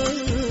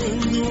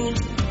زندون،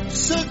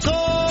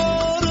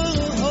 ستاره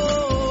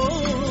ها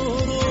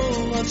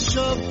رو از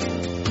شب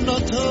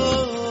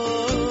نترسون.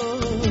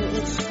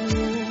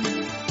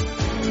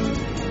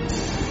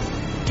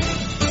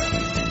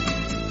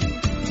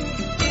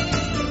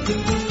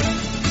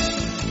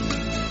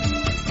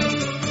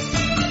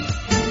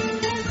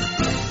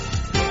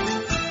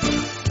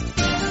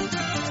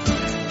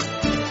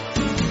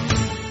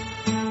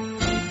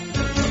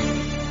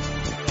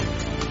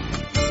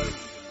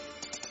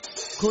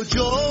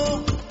 کجا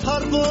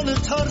پروانه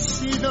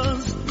ترسیدن،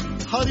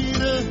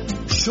 حریر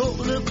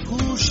شعله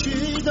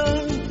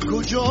پوشیدن،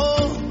 کجا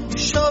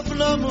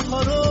شبنم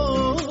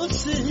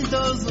هراسید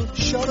از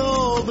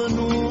شراب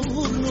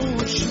نور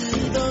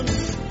نوشیدن،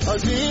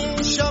 از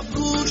این شب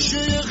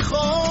گوشه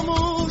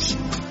خاموش،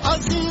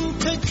 از این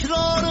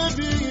تکرار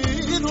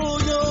بی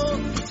رویا.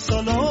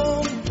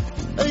 سلام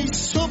ای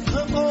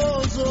صبح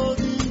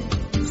آزادی،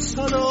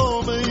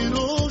 سلام ای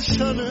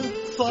روشن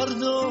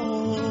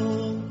فردا.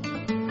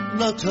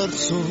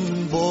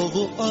 نترسون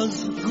باغ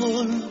از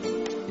گل،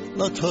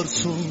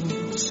 نترسون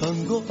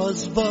سنگ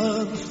از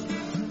برف،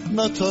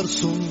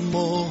 نترسون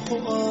ماه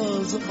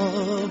از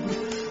ابر،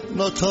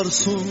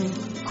 نترسون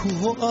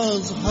کوه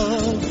از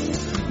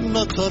حرف،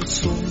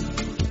 نترسون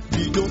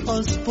بید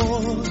از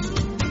باد،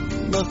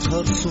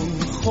 نترسون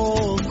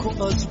خاک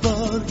و از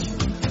برگ،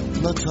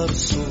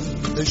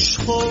 نترسون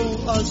عشق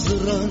و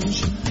از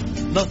رنج،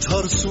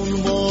 نترسون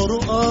ما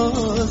رو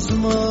از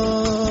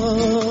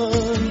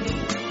من.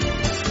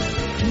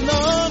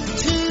 نه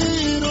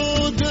تیر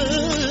و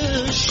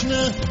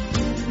دشنه،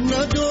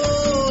 نه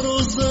دار و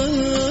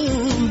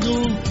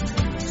زندون،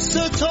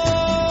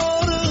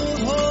 ستاره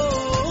ها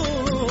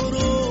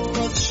رو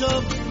از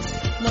شب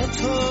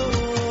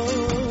نترسون.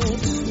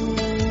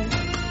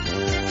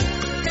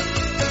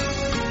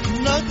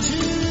 نه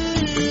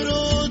تیر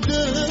و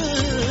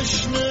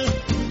دشنه،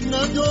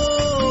 نه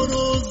دار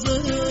و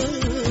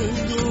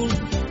زندون،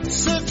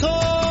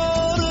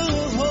 ستاره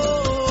ها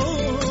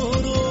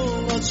رو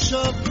از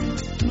شب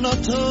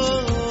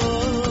نترسون.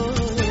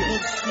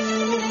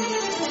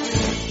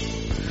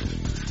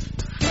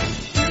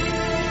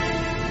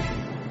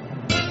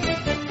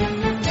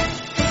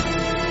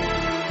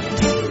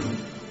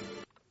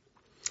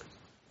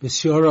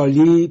 بسیار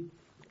عالی.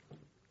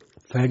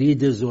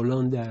 فرید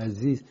زلاند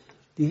عزیز،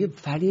 دیگه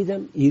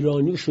فریدم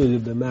ایرانی شده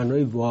به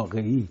معنای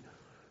واقعی،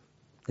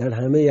 در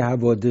همه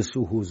حوادث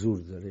و حضور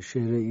داره.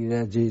 شعر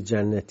ایرج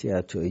جنتی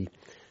عطایی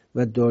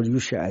و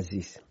داریوش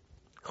عزیز.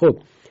 خب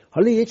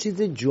حالا یه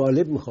چیز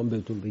جالب میخوام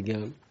بهتون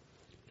بگم.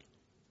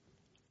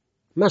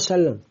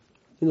 مثلا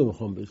اینو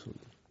میخوام بهتون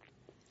بگم،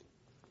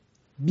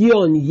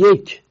 بیان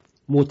یک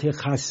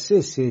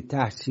متخصص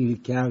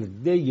تحصیل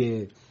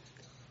کرده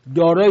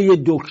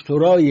دارای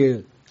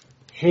دکترای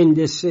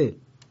هندسه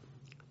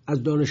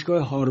از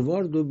دانشگاه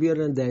هاروارد رو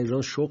بیارن در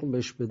ایران شغل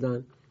بهش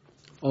بدن،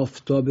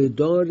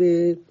 آفتابدار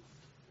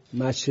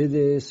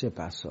مسجد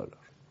سپهسالار.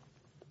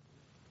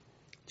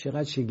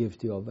 چقدر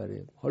شگفتی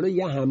آوره. حالا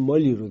یه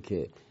حمالی رو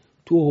که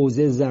تو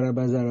حوزه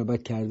ضربه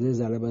کرده،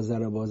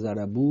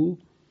 ضربو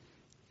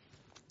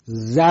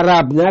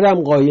ضرب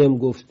نرم قایم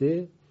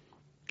گفته،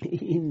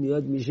 این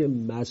میاد میشه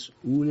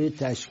مسئول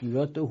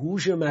تشکیلات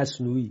هوش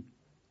مصنوعی.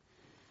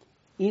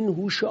 این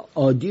هوش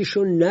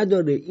عادیشو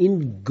نداره،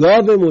 این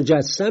گاو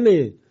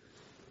مجسمه.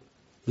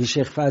 به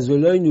شیخ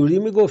فضلالله نوری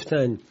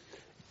میگفتن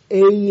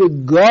ای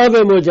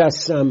گاو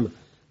مجسم،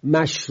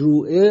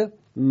 مشروعه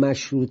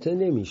مشروطه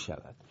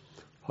نمیشود.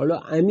 حالا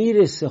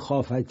امیر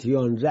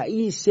سخافتیان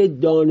رئیس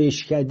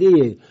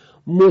دانشکده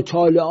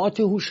مطالعات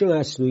هوش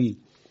مصنوعی،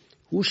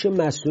 هوش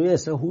مصنوعی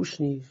اصلا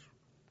هوش نیست.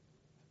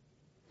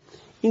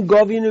 این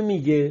گاو اینو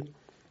میگه.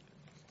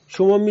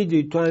 شما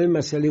میدید تو همین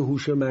مسئله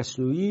هوش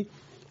مصنوعی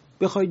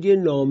بخواید یه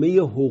نامه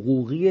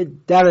حقوقی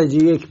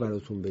درجه 1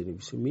 براتون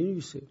بنویسه،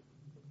 مینویسه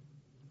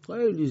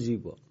خیلی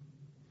زیبا،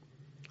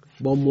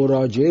 با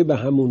مراجعه به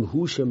همون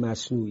هوش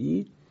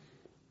مصنوعی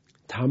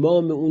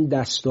تمام اون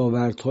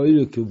دستاوردهایی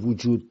رو که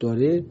وجود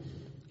داره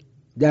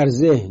در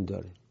ذهن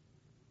داره.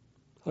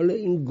 حالا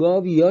این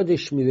گاو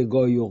یادش میره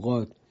گاهی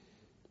اوقات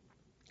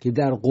که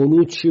در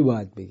قنوت چی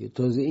باید بگه.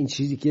 تازه این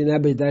چیزی که نه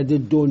به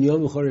درد دنیا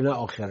میخوره نه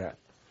آخرت.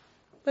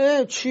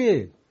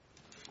 چیه؟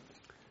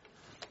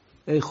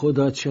 ای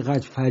خدا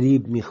چقدر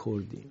فریب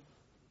میخوردیم.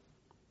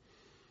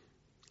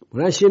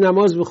 برنش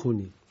نماز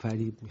بخونی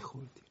فریب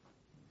میخوردیم.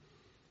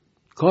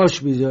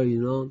 کاش به جای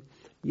اینا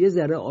یه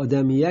ذره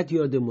آدمیت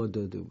یاد ما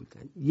داده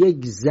بودن،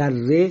 یک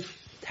ذره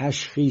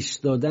تشخیص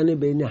دادن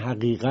بین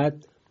حقیقت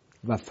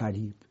و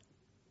فریب.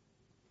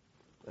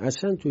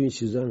 اصلا تو این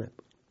چیزا نبود.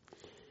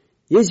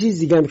 یه چیز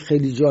دیگه هم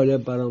خیلی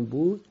جالب برام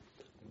بود،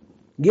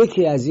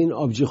 یکی از این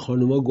آبجی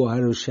خانوما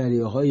گوهر و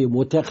شریعه های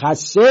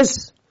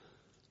متخصص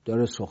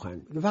داره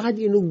سخن میگه. فقط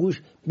اینو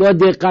گوش با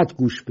دقت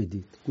گوش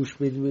بدید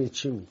ببینید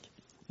چی میگه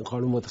این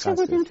خانم متخصص. چه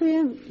بودیم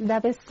توی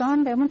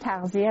دبستان بهمون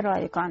تغذیه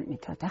رایگان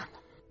میدادن.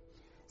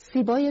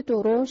 سیبای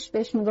درشت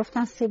بهش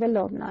میگفتن سیب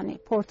لبنانی،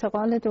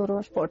 پرتقال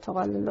درشت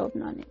پرتقال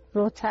لبنانی،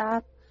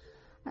 رطب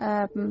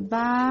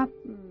و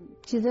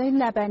چیزای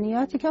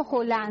لبنیاتی که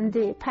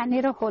هلندی،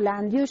 پنیر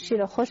هلندی و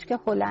شیر خشک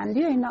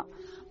هلندی و اینا.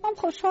 ما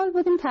خوشحال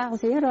بودیم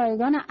تغذیه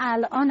رایگان.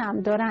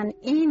 الانم دارن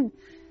این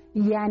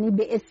یعنی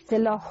به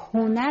اصطلاح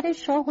هنر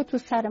شاهو تو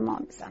سر ما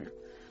میزنن.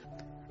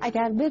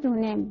 اگر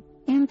بدونیم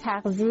این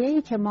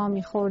تغذیه‌ای که ما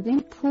میخوردیم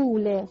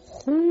پول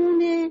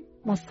خون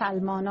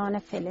مسلمانان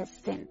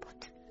فلسطین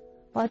بود،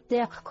 باید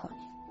دقت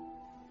کنیم.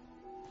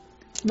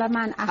 و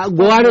من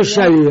گوهر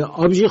شریعه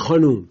آبجی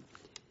خانوم،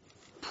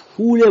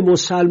 پول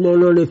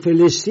مسلمانان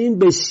فلسطین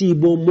به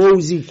سیب و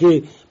موزی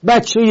که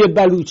بچه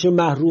بلوچ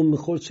محروم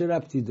میخورد چه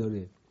ربطی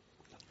داره؟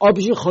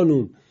 آبجی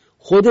خانوم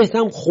خودت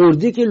هم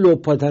خوردی که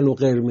لپاتن و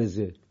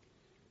قرمزه،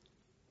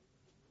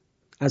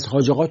 از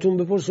حاجقاتون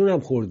بپرسونم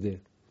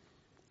خورده.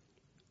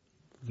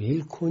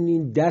 ویل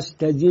کنین،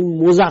 دست از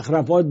این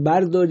مزخرفات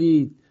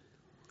بردارید.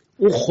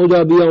 اون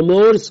خدا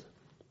بیامرز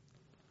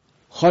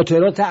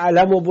خاطرات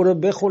علم رو برو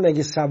بخون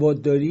اگه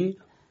سواد داری،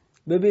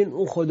 ببین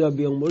اون خدا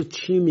بیامرز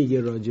چی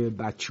میگه راجع به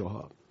بچه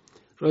ها،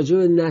 راجع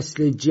به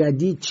نسل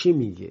جدید چی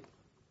میگه،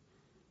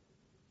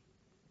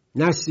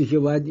 نسلی که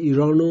باید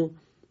ایرانو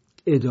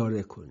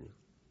اداره کنه.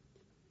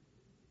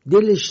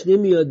 دلش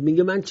نمیاد،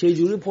 میگه من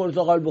چجوری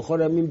پرتقال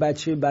بخورم این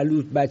بچه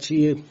بلوچ،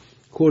 بچه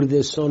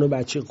کردستان و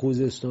بچه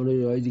خوزستان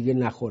و جای دیگه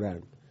نخورن.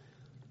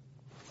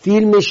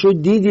 فیلمشو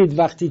دیدید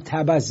وقتی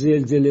تبس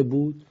زلزله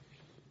بود؟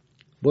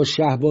 با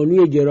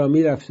شهبانوی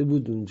گرامی رفته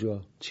بود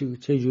اونجا،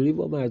 چجوری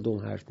با مردم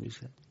حرف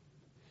میشه؟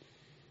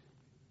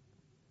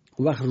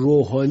 اون وقت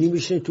روحانی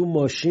میشه تو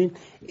ماشین،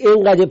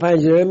 اینقدر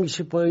پنجره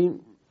میشه پایین،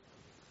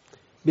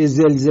 به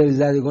زلزله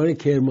زدگان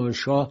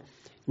کرمانشاه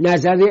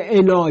نظر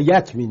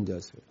عنایت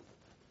میندازه.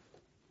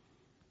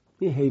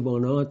 این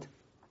حیوانات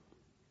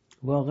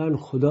واقعا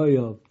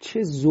خدایا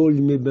چه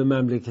ظلمی به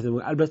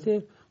مملکتمون.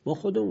 البته ما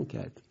خودمون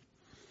کردیم.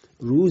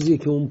 روزی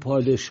که اون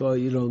پادشاه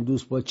ایران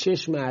دوست با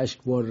چشم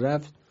اشکبار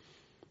رفت،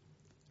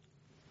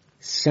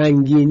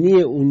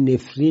 سنگینی اون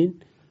نفرین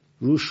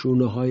رو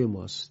شونه های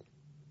ماست.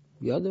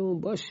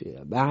 یادمون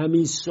باشه به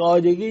همین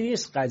سادگی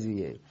نیست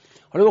قضیه.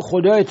 حالا به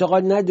خدا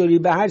اعتقاد نداری،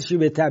 به هر چی،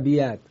 به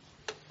طبیعت.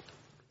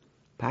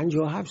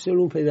 57 سال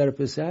اون پدر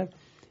پسر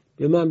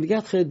به مملکت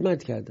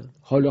خدمت کردن.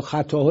 حالا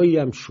خطاهایی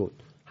هم شد،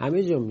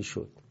 همه جا می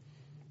شد،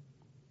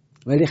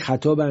 ولی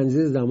خطا به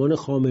اندازه زمان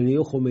خامنه‌ای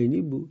و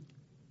خمینی بود.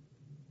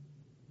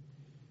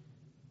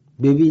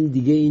 ببین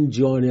دیگه این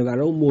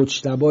جانورا و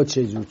مجتبا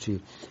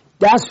چجوری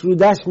دست رو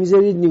دست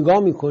میذارید نگاه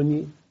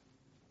میکنید.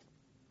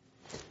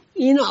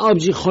 این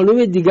آبجی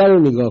خانم دیگر رو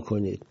نگاه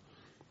کنید،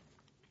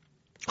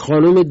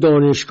 خانم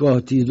دانشگاه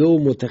دیده و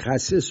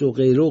متخصص و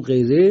غیره و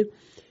غیره،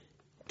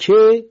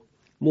 که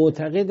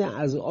معتقد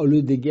از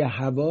آلودگی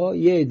هوا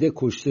یه عده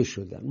کشته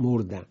شدن،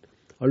 مردن.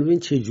 حالا ببین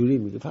چجوری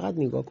میگه، فقط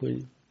نگاه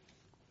کنید.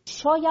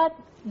 شاید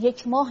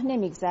 1 ماه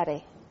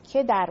نمیگذره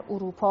که در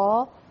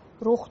اروپا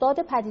رخداد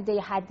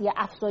پدیده حدی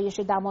افزایش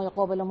دمای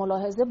قابل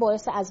ملاحظه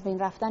باعث از بین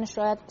رفتن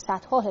شاید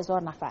صدها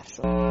هزار نفر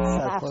شد.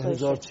 صدها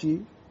هزار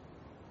چی؟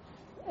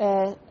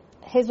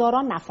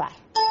 هزاران نفر.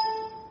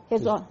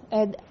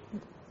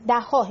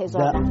 ده‌ها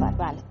هزار نفر.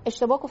 بله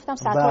اشتباه گفتم،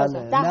 صدها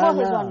هزار. ده‌ها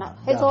هزار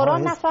نفر،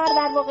 هزاران نفر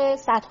در واقع،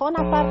 صدها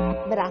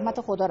نفر به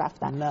رحمت خدا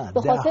رفتن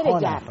به خاطر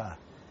گرم.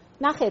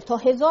 نه خیر، تا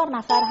 1000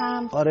 نفر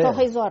هم تا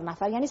 1000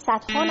 نفر، یعنی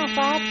صدها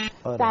نفر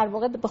در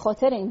واقع به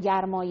خاطر این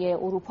گرمای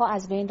اروپا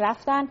از بین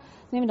رفتن.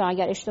 نمیدونم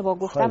اگر اشتباه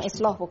گفتم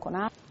اصلاح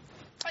بکنم.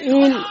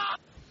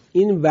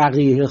 این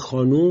وقیه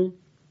خانوم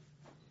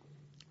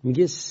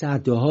میگه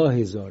صدها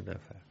هزار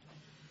نفر،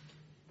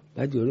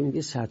 بعد یارو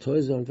میگه صدها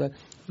هزار نفر،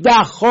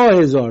 ده‌ها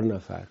هزار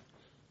نفر،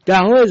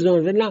 ده‌ها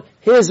هزار نفر، نه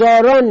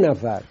هزاران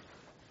نفر.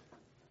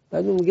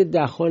 بعد اون میگه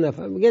ده‌ها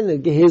نفر، میگه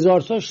نه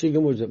هزار تاش دیگه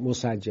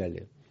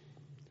مسجله.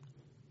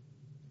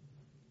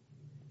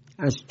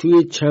 از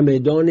توی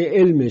چمدان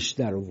علمش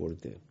در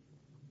آورده.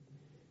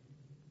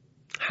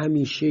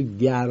 همیشه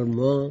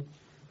گرما،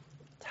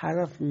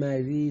 طرف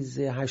مریض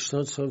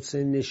 80 سال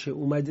سنشه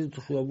اومده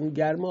تو خیابون،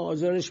 گرما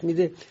آزارش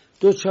میده،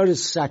 دوچار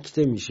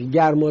سکته میشه،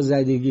 گرما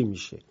زدگی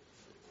میشه.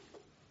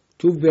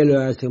 تو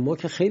ولایت ما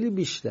که خیلی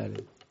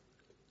بیشتره،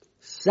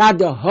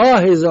 صدها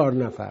هزار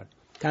نفر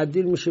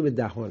تبدیل میشه به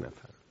ده‌ها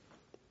نفر.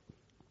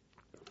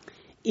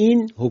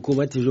 این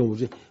حکومت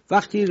جمهوری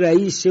وقتی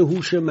رئیس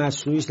هوش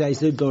مصنوعی،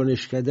 رئیس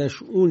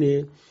دانشکدهش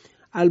اونه،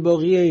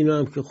 الباقی اینا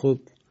هم که خب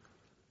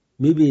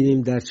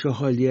میبینیم در چه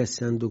حالی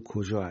هستند و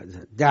کجا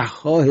هستند.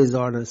 ده‌ها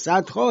هزار نفر،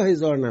 صدها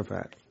هزار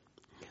نفر.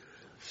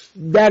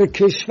 در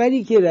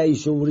کشوری که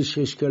رئیس جمهوری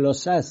 6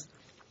 کلاس است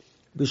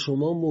به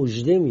شما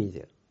مژده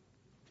میده.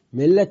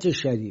 ملت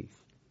شریف،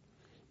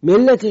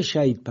 ملت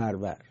شهید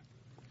پرور،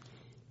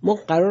 ما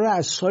قراره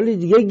از سال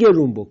دیگه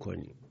گرون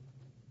بکنیم.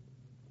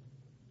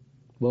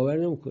 باور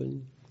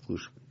نمی‌کنید؟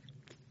 گوش کنید.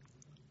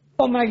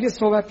 با مجلس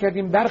صحبت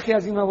کردیم، برخی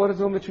از این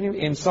موارد رو بتونیم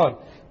امسال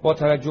با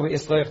توجه به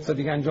اصلاح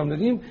اقتصادی انجام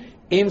دادیم،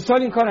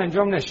 امسال این کار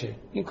انجام نشه.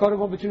 این کار رو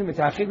ما بتونیم به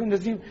تأخیر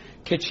بندازیم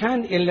که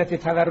چند علت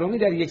تورمی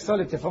در 1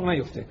 سال اتفاق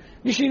نیفته.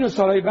 میشه اینو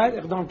سالهای بعد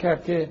اقدام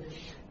کرد که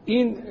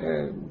این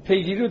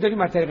پیگیری رو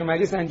داریم از طریق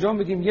مجلس انجام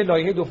بدیم. یه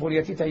لایحه 2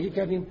 فوریتی تهیه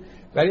کردیم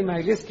برای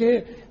مجلس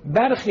که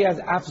برخی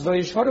از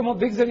افزایش ها رو ما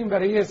بگذاریم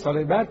برای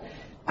سال بعد.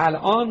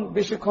 الان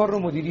بشه کار رو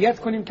مدیریت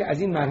کنیم که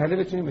از این مرحله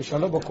بتونیم ان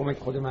شاءالله با کمک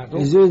خود مردم.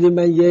 اجازه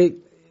من یک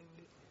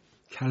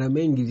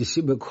کلمه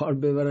انگلیسی به کار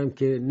ببرم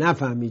که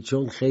نفهمید،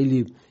 چون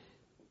خیلی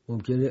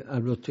ممکنه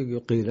البته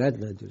غیرت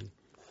نداری.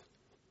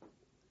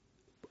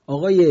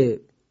 آقای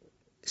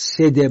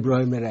سید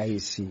ابراهیم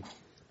رئیسی،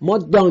 ما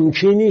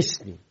دانکی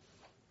نیستیم،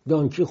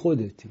 دانکی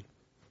خودتی.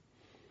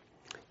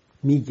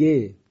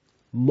 میگه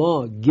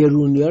ما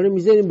گرونی ها رو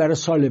میذاریم برای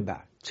سال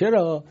بعد.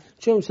 چرا؟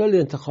 چون سال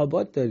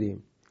انتخابات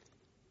داریم،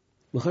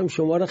 میخوایم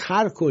شما رو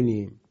خر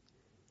کنیم،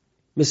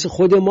 مثل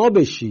خود ما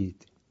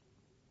بشید.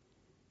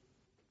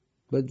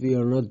 But we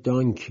are not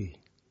donkey.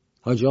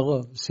 حاج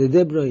آقا سید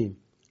ابراهیم،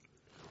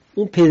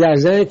 اون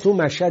پدرزن تو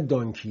مشهد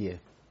دانکیه.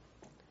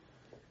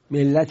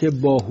 ملت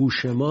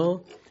باهوش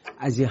ما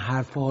از این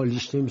حرفا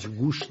حالیش نمیشه،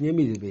 گوش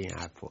نمیده به این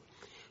حرفا،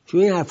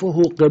 چون این حرفا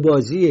حقه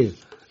بازیه،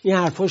 این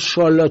حرفا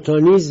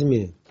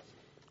شارلاتانیزمه.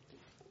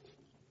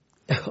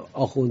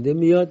 آخونده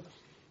میاد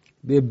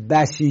به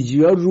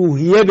بسیجی ها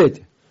روحیه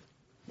بده،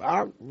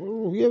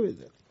 روحیه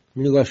بده.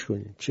 نگاش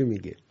کنید چی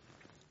میگه.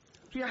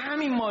 توی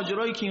همین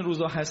ماجرایی که این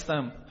روزها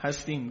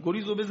هستیم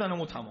گریزو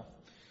بزنم و تمام.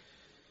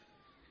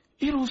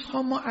 این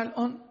روزها ما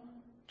الان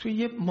توی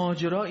یه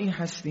ماجرایی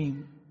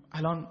هستیم،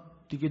 الان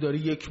دیگه داره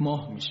 1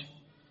 ماه میشه.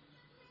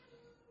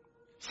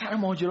 سر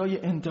ماجرای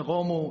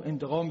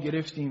انتقام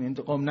گرفتیم،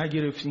 انتقام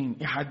نگرفتیم،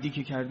 این حدی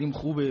که کردیم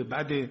خوبه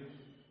بده،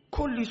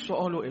 کلی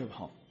سوال و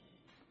ابهام.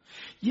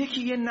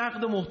 یکی یه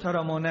نقد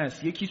محترمانه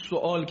است، یکی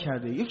سوال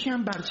کرده، یکی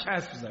هم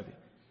برچسب زده.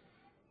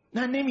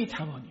 نه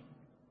نمیتوانیم،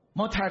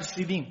 ما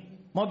ترسیدیم،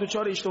 ما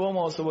دچار اشتباه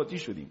محاسباتی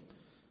شدیم،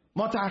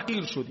 ما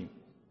تحقیر شدیم.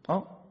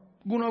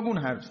 گوناگون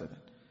حرف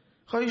زدن.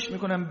 خواهش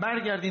میکنم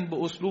برگردین به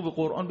اسلوب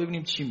قرآن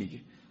ببینیم چی میگه.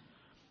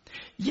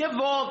 یه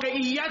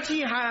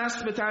واقعیتی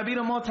هست، به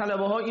تعبیر ما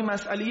طلبه ها این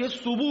مسئله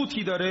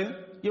ثبوتی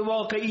داره، یه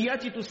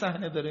واقعیتی تو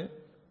صحنه داره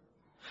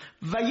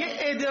و یه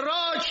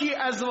ادراکی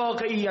از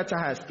واقعیت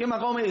هست که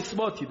مقام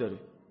اثباتی داره.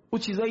 او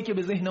چیزایی که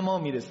به ذهن ما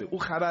میرسه، او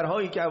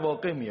خبرهایی که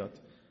واقع میاد.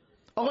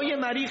 آقا یه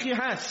مریخی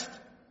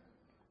هست،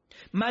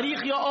 مریخ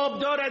یا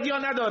آب دارد یا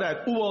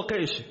ندارد، او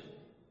واقعشه.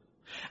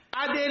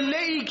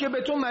 ادله‌ای که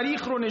به تو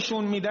مریخ رو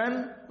نشون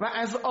میدن و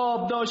از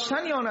آب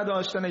داشتن یا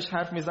نداشتنش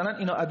حرف میزنن،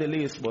 اینا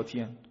ادله اثباتی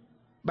هن.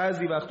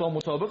 بعضی وقتا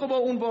مطابق با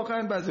اون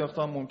واقعا، بعضی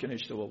وقتا ممکن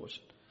اشتباه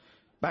باشه،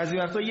 بعضی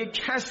وقتا یک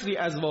کسری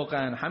از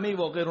واقعا، همه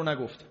واقع رو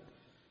نگفتن.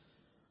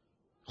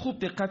 خوب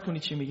دقت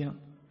کنید چی میگم.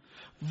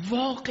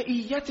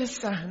 واقعیت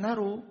صحنه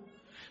رو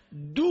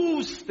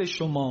دوست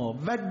شما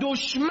و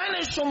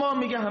دشمن شما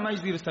میگه همش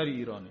زیر سر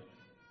ایرانه.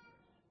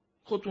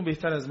 خودتون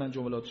بهتر از من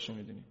جملاتشو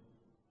میدونید.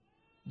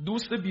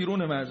 دوست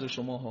بیرون مرز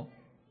شما ها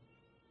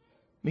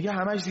میگه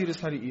همش زیر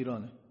سر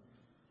ایرانه،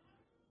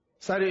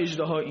 سر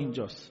اجراها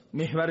اینجاست،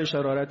 محور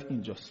شرارت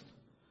اینجاست.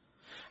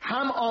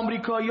 هم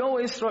آمریکایی‌ها و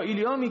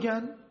اسرائیلی‌ها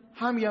میگن،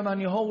 هم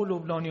یمنی‌ها و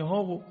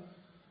لبنانی‌ها و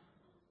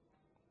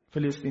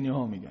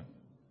فلسطینی‌ها میگن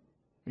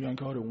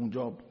که آره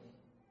اونجا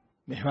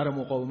محور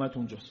مقاومت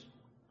اونجاست.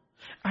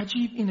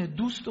 عجیب اینه،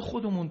 دوست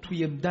خودمون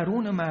توی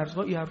درون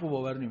مرزها این حرفو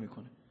باور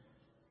نمیکنه،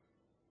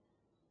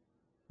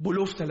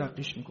 بلوف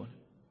تلقیش میکنه.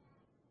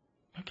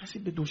 کسی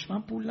به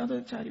دشمن پول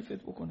نداره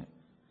تعریفت بکنه.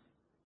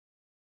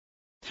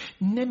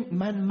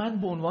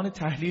 من به عنوان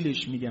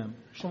تحلیلش میگم.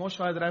 شما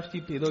شاید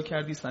رفتی پیدا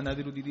کردی،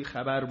 سندی رو دیدی،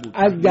 خبر بود،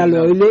 از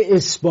دلایل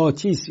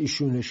اثباتی است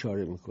ایشون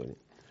اشاره میکنه.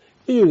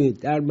 میدونید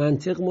در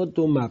منطق ما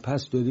دو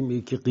مبحث داریم،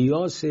 یکی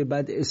قیاسه،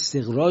 بعد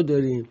استقرا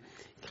داریم،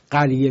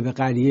 قریه به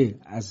قریه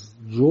از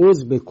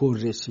جزء به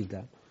کل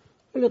رسیدن.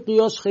 ولی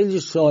قیاس خیلی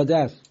ساده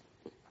است.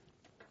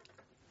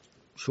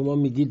 شما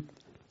میگید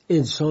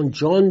انسان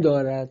جان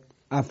دارد،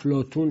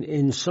 افلاطون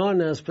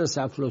انسان است، پس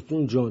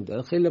افلاطون جان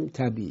دارد، خیلی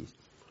طبیعی.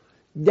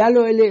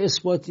 دلایل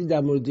اثباتی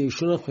در مورد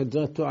ایشون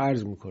خدمت تو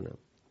عرض میکنم.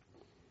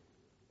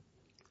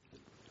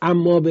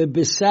 اما به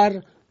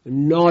بسر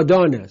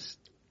نادان است،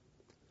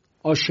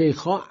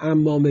 آشیخا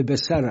امامه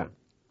بسرم،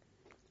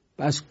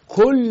 بس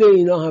کل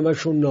اینا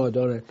همشون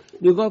نادانه.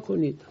 نگاه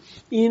کنید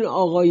این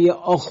آقای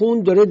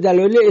آخوند داره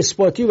دلایل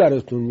اثباتی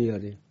براتون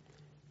میاره.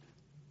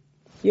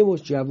 یه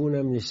مشت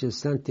جوونم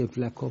نشستن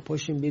تفلکا،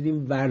 پاشیم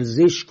بریم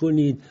ورزش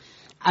کنید،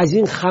 از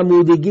این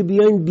خمودگی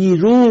بیاین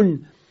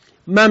بیرون،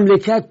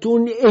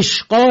 مملکتتون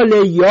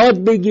اشغال،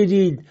 یاد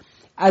بگیرید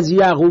از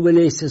یعقوب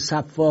لیث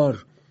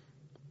صفار،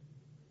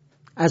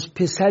 از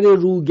پسر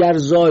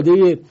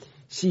روگرزاده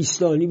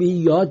سیستانی به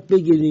یاد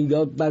بگیرید،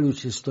 یا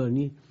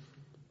بلوچستانی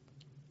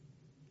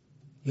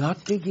یاد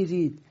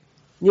بگیرید.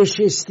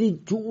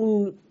 نشستید تو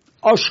اون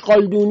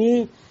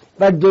آشغالدونی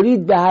و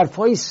دارید به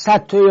حرفای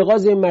 100 تا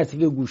غاز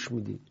منطقه گوش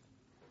میدید.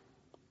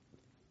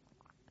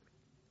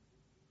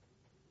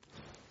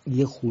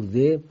 یه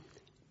خورده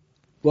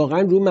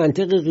واقعا رو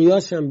منطق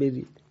قیاس هم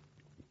برید.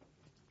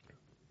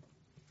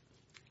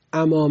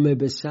 امامه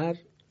به سر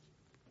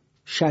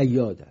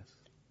شیاد است،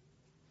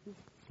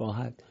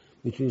 راحت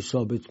میتونی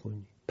ثابت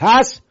کنی.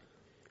 پس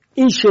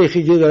این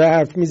شیخی که داره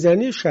حرف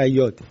میزنه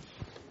شیاده،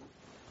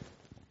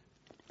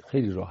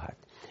 خیلی راحت.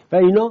 و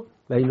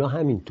اینا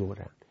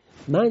همینطورن.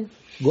 من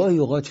گاهی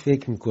اوقات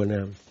فکر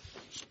میکنم،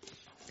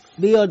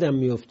 به یادم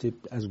میفته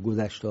از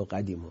گذشته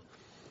قدیما،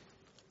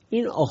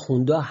 این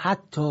آخوندا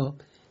حتی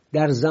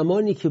در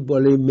زمانی که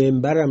بالای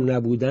منبرم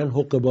نبودن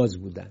حقه باز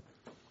بودن.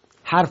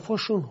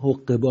 حرفاشون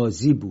حقه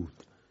بازی بود،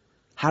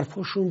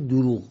 حرفاشون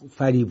دروغ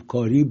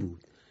فریبکاری بود.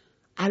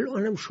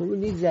 الانم شما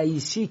دید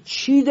رئیسی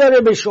چی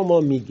داره به شما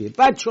میگه،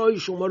 بچهای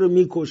شما رو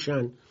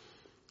میکشن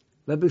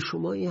و به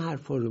شما این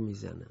حرفا رو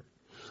میزنن.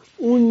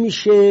 اون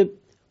میشه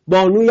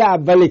بانوی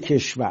اول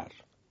کشور.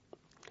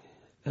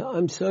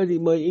 امثالی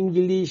ما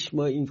انگلیش،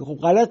 خب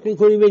غلط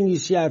میکنی به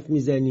انگلیسی حرف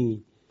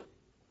میزنی،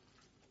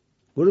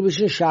 برو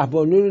بشین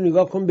شهبانو رو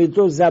نگاه کن، به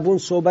تو زبون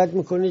صحبت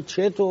میکنه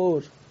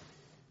چطور؟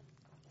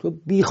 تو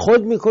بی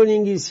خود میکنی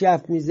انگلیسی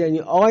حرف میزنی.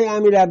 آقای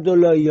امیر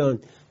عبداللهیان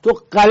تو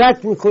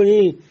غلط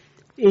میکنی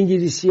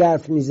انگلیسی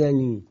حرف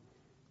میزنی.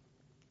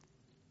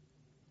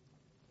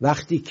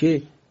 وقتی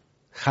که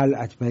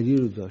خلعتبری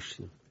رو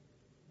داشتیم،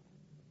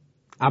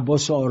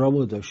 عباس آرام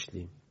رو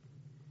داشتیم،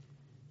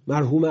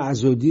 مرحوم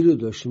آزادی رو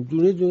داشتیم،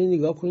 دونه دونه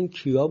نگاه کنیم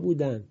کیا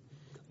بودن.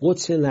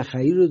 قدس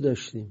نخعی رو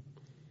داشتیم،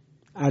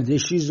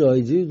 اردشیر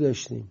زاهدی رو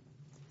داشتیم،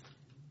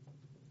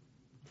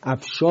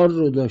 افشار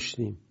رو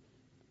داشتیم.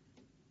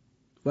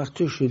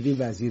 وقتی شدی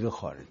وزیر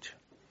خارجه،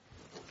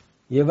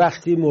 یه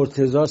وقتی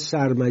مرتضی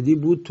سرمدی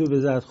بود تو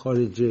وزارت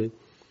خارجه،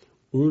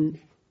 اون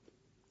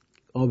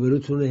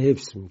آبروتون رو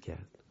حفظ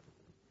میکرد.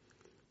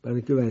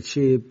 برای که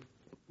بچه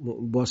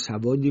با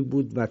سوادی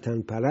بود،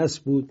 وطن پرست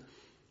بود،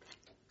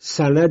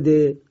 سند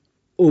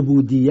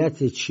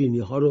عبودیت چینی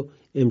ها رو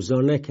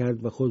امضا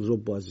نکرد و خود رو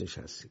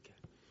بازنشسته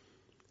کرد.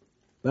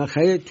 و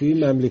خیلی توی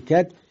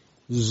مملکت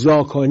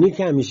زاکانی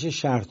که همیشه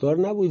شهردار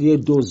نبود، یه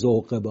دو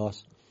ذوقه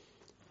باز.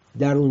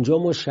 در اونجا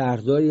ما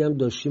شهرداری هم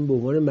داشتیم به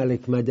عنوان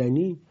ملک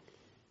مدنی.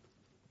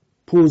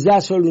 15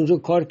 سال اونجا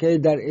کار کرده،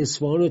 در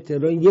اصفهان و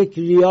تهران 1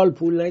 ریال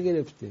پول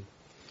نگرفته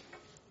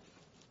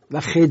و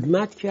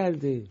خدمت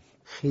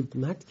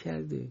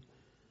کرده.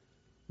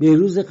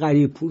 بهروز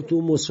قریب‌پور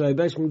تو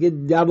مصاحبهش میگه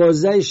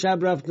 12 شب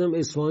رفتم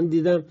اصفهان،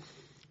 دیدم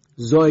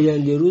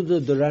زاینده رود رو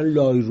دارن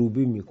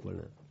لایروبی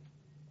میکنن.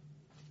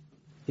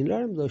 اینا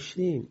هم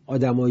داشتیم.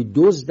 آدمای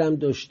دزدم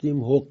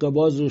داشتیم،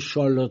 حقه‌باز و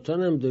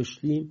شارلاتان هم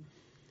داشتیم،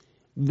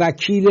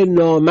 وکیل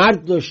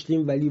نامرد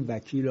داشتیم ولی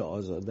وکیل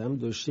آزادم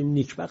داشتیم،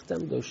 نیکبخت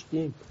هم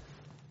داشتیم،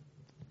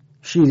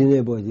 شیرین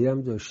عبادی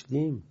هم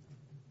داشتیم.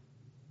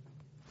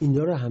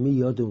 اینا رو همه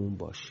یادمون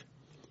باشه.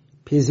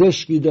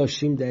 پزشکی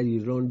داشتیم در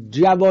ایران،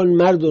 جوان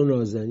مرد و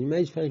نازنین، من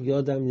هیچ وقت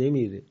یادم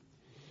نمیره.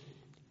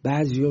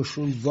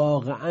 بعضیاشون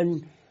واقعا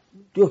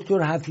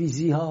دکتر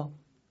حفیظی ها،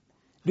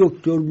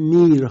 دکتر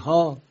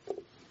میرها،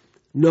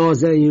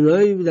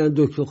 نازنینایی بودن،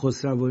 دکتر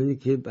خسروانی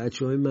که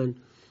بچه‌های من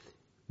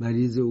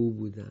مریض او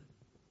بودن.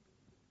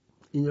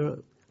 اینا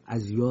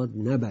از یاد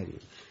نبریم.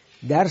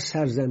 در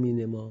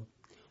سرزمین ما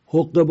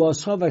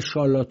حقه‌بازها و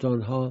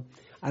شارلاتان‌ها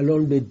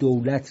الان به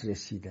دولت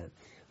رسیدن.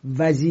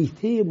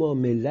 وظیفه ما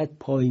ملت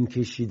پایین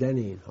کشیدن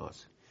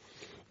اینهاست.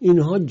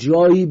 اینها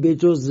جایی به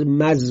جز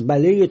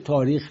مزبله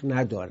تاریخ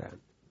ندارن.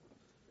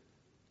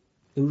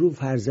 امروز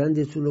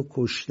فرزندتون رو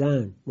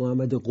کشتن،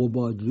 محمد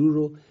قبادلو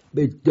رو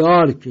به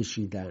دار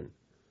کشیدن.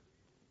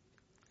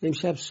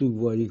 امشب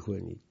سوگواری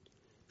کنید،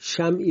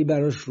 شمعی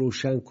براش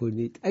روشن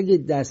کنید. اگه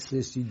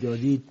دسترسی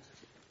دارید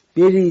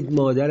برید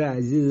مادر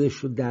عزیزش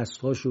رو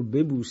دستهاش رو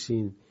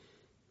ببوسین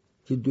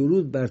که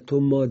درود بر تو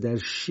مادر،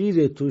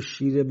 شیر تو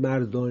شیر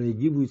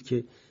مردانگی بود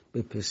که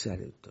به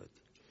پسرت دادی.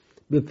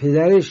 به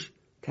پدرش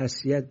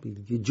تسلیت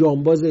بگید که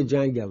جانباز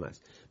جنگ هم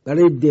است،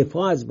 برای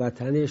دفاع از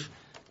وطنش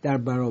در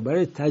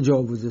برابر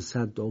تجاوز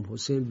صدام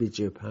حسین به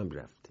جبهه هم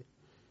رفته.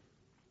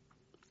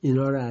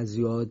 اینا رو از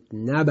یاد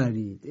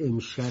نبرید.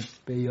 امشب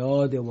به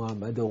یاد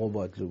محمد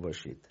قبادلو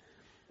باشید،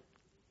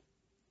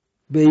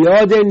 به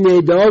یاد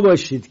ندا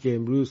باشید که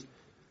امروز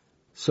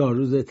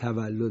سالروز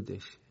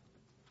تولدش.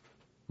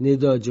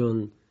 ندا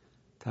جان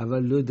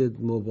تولدت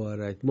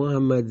مبارک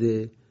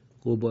محمد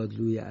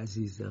قبادلوی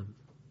عزیزم.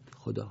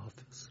 خدا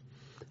حافظ.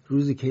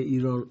 روزی که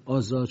ایران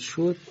آزاد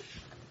شد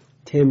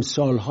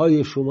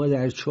تمثالهای شما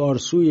در 4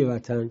 سوی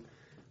وطن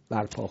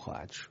برپا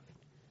خواهد شد.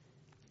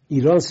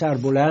 ایران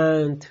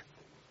سربلند،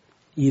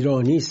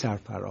 ایرانی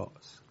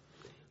سرفراز،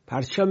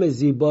 پرچم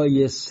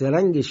زیبای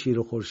سرنگ شیر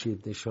و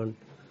خورشید نشان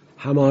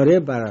هماره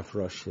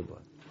برافراشته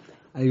باد.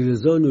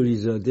 علیرضا نوری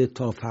زاده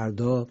تا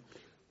فردا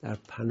در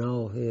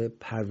پناه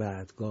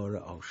پروردگار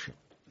عاشق.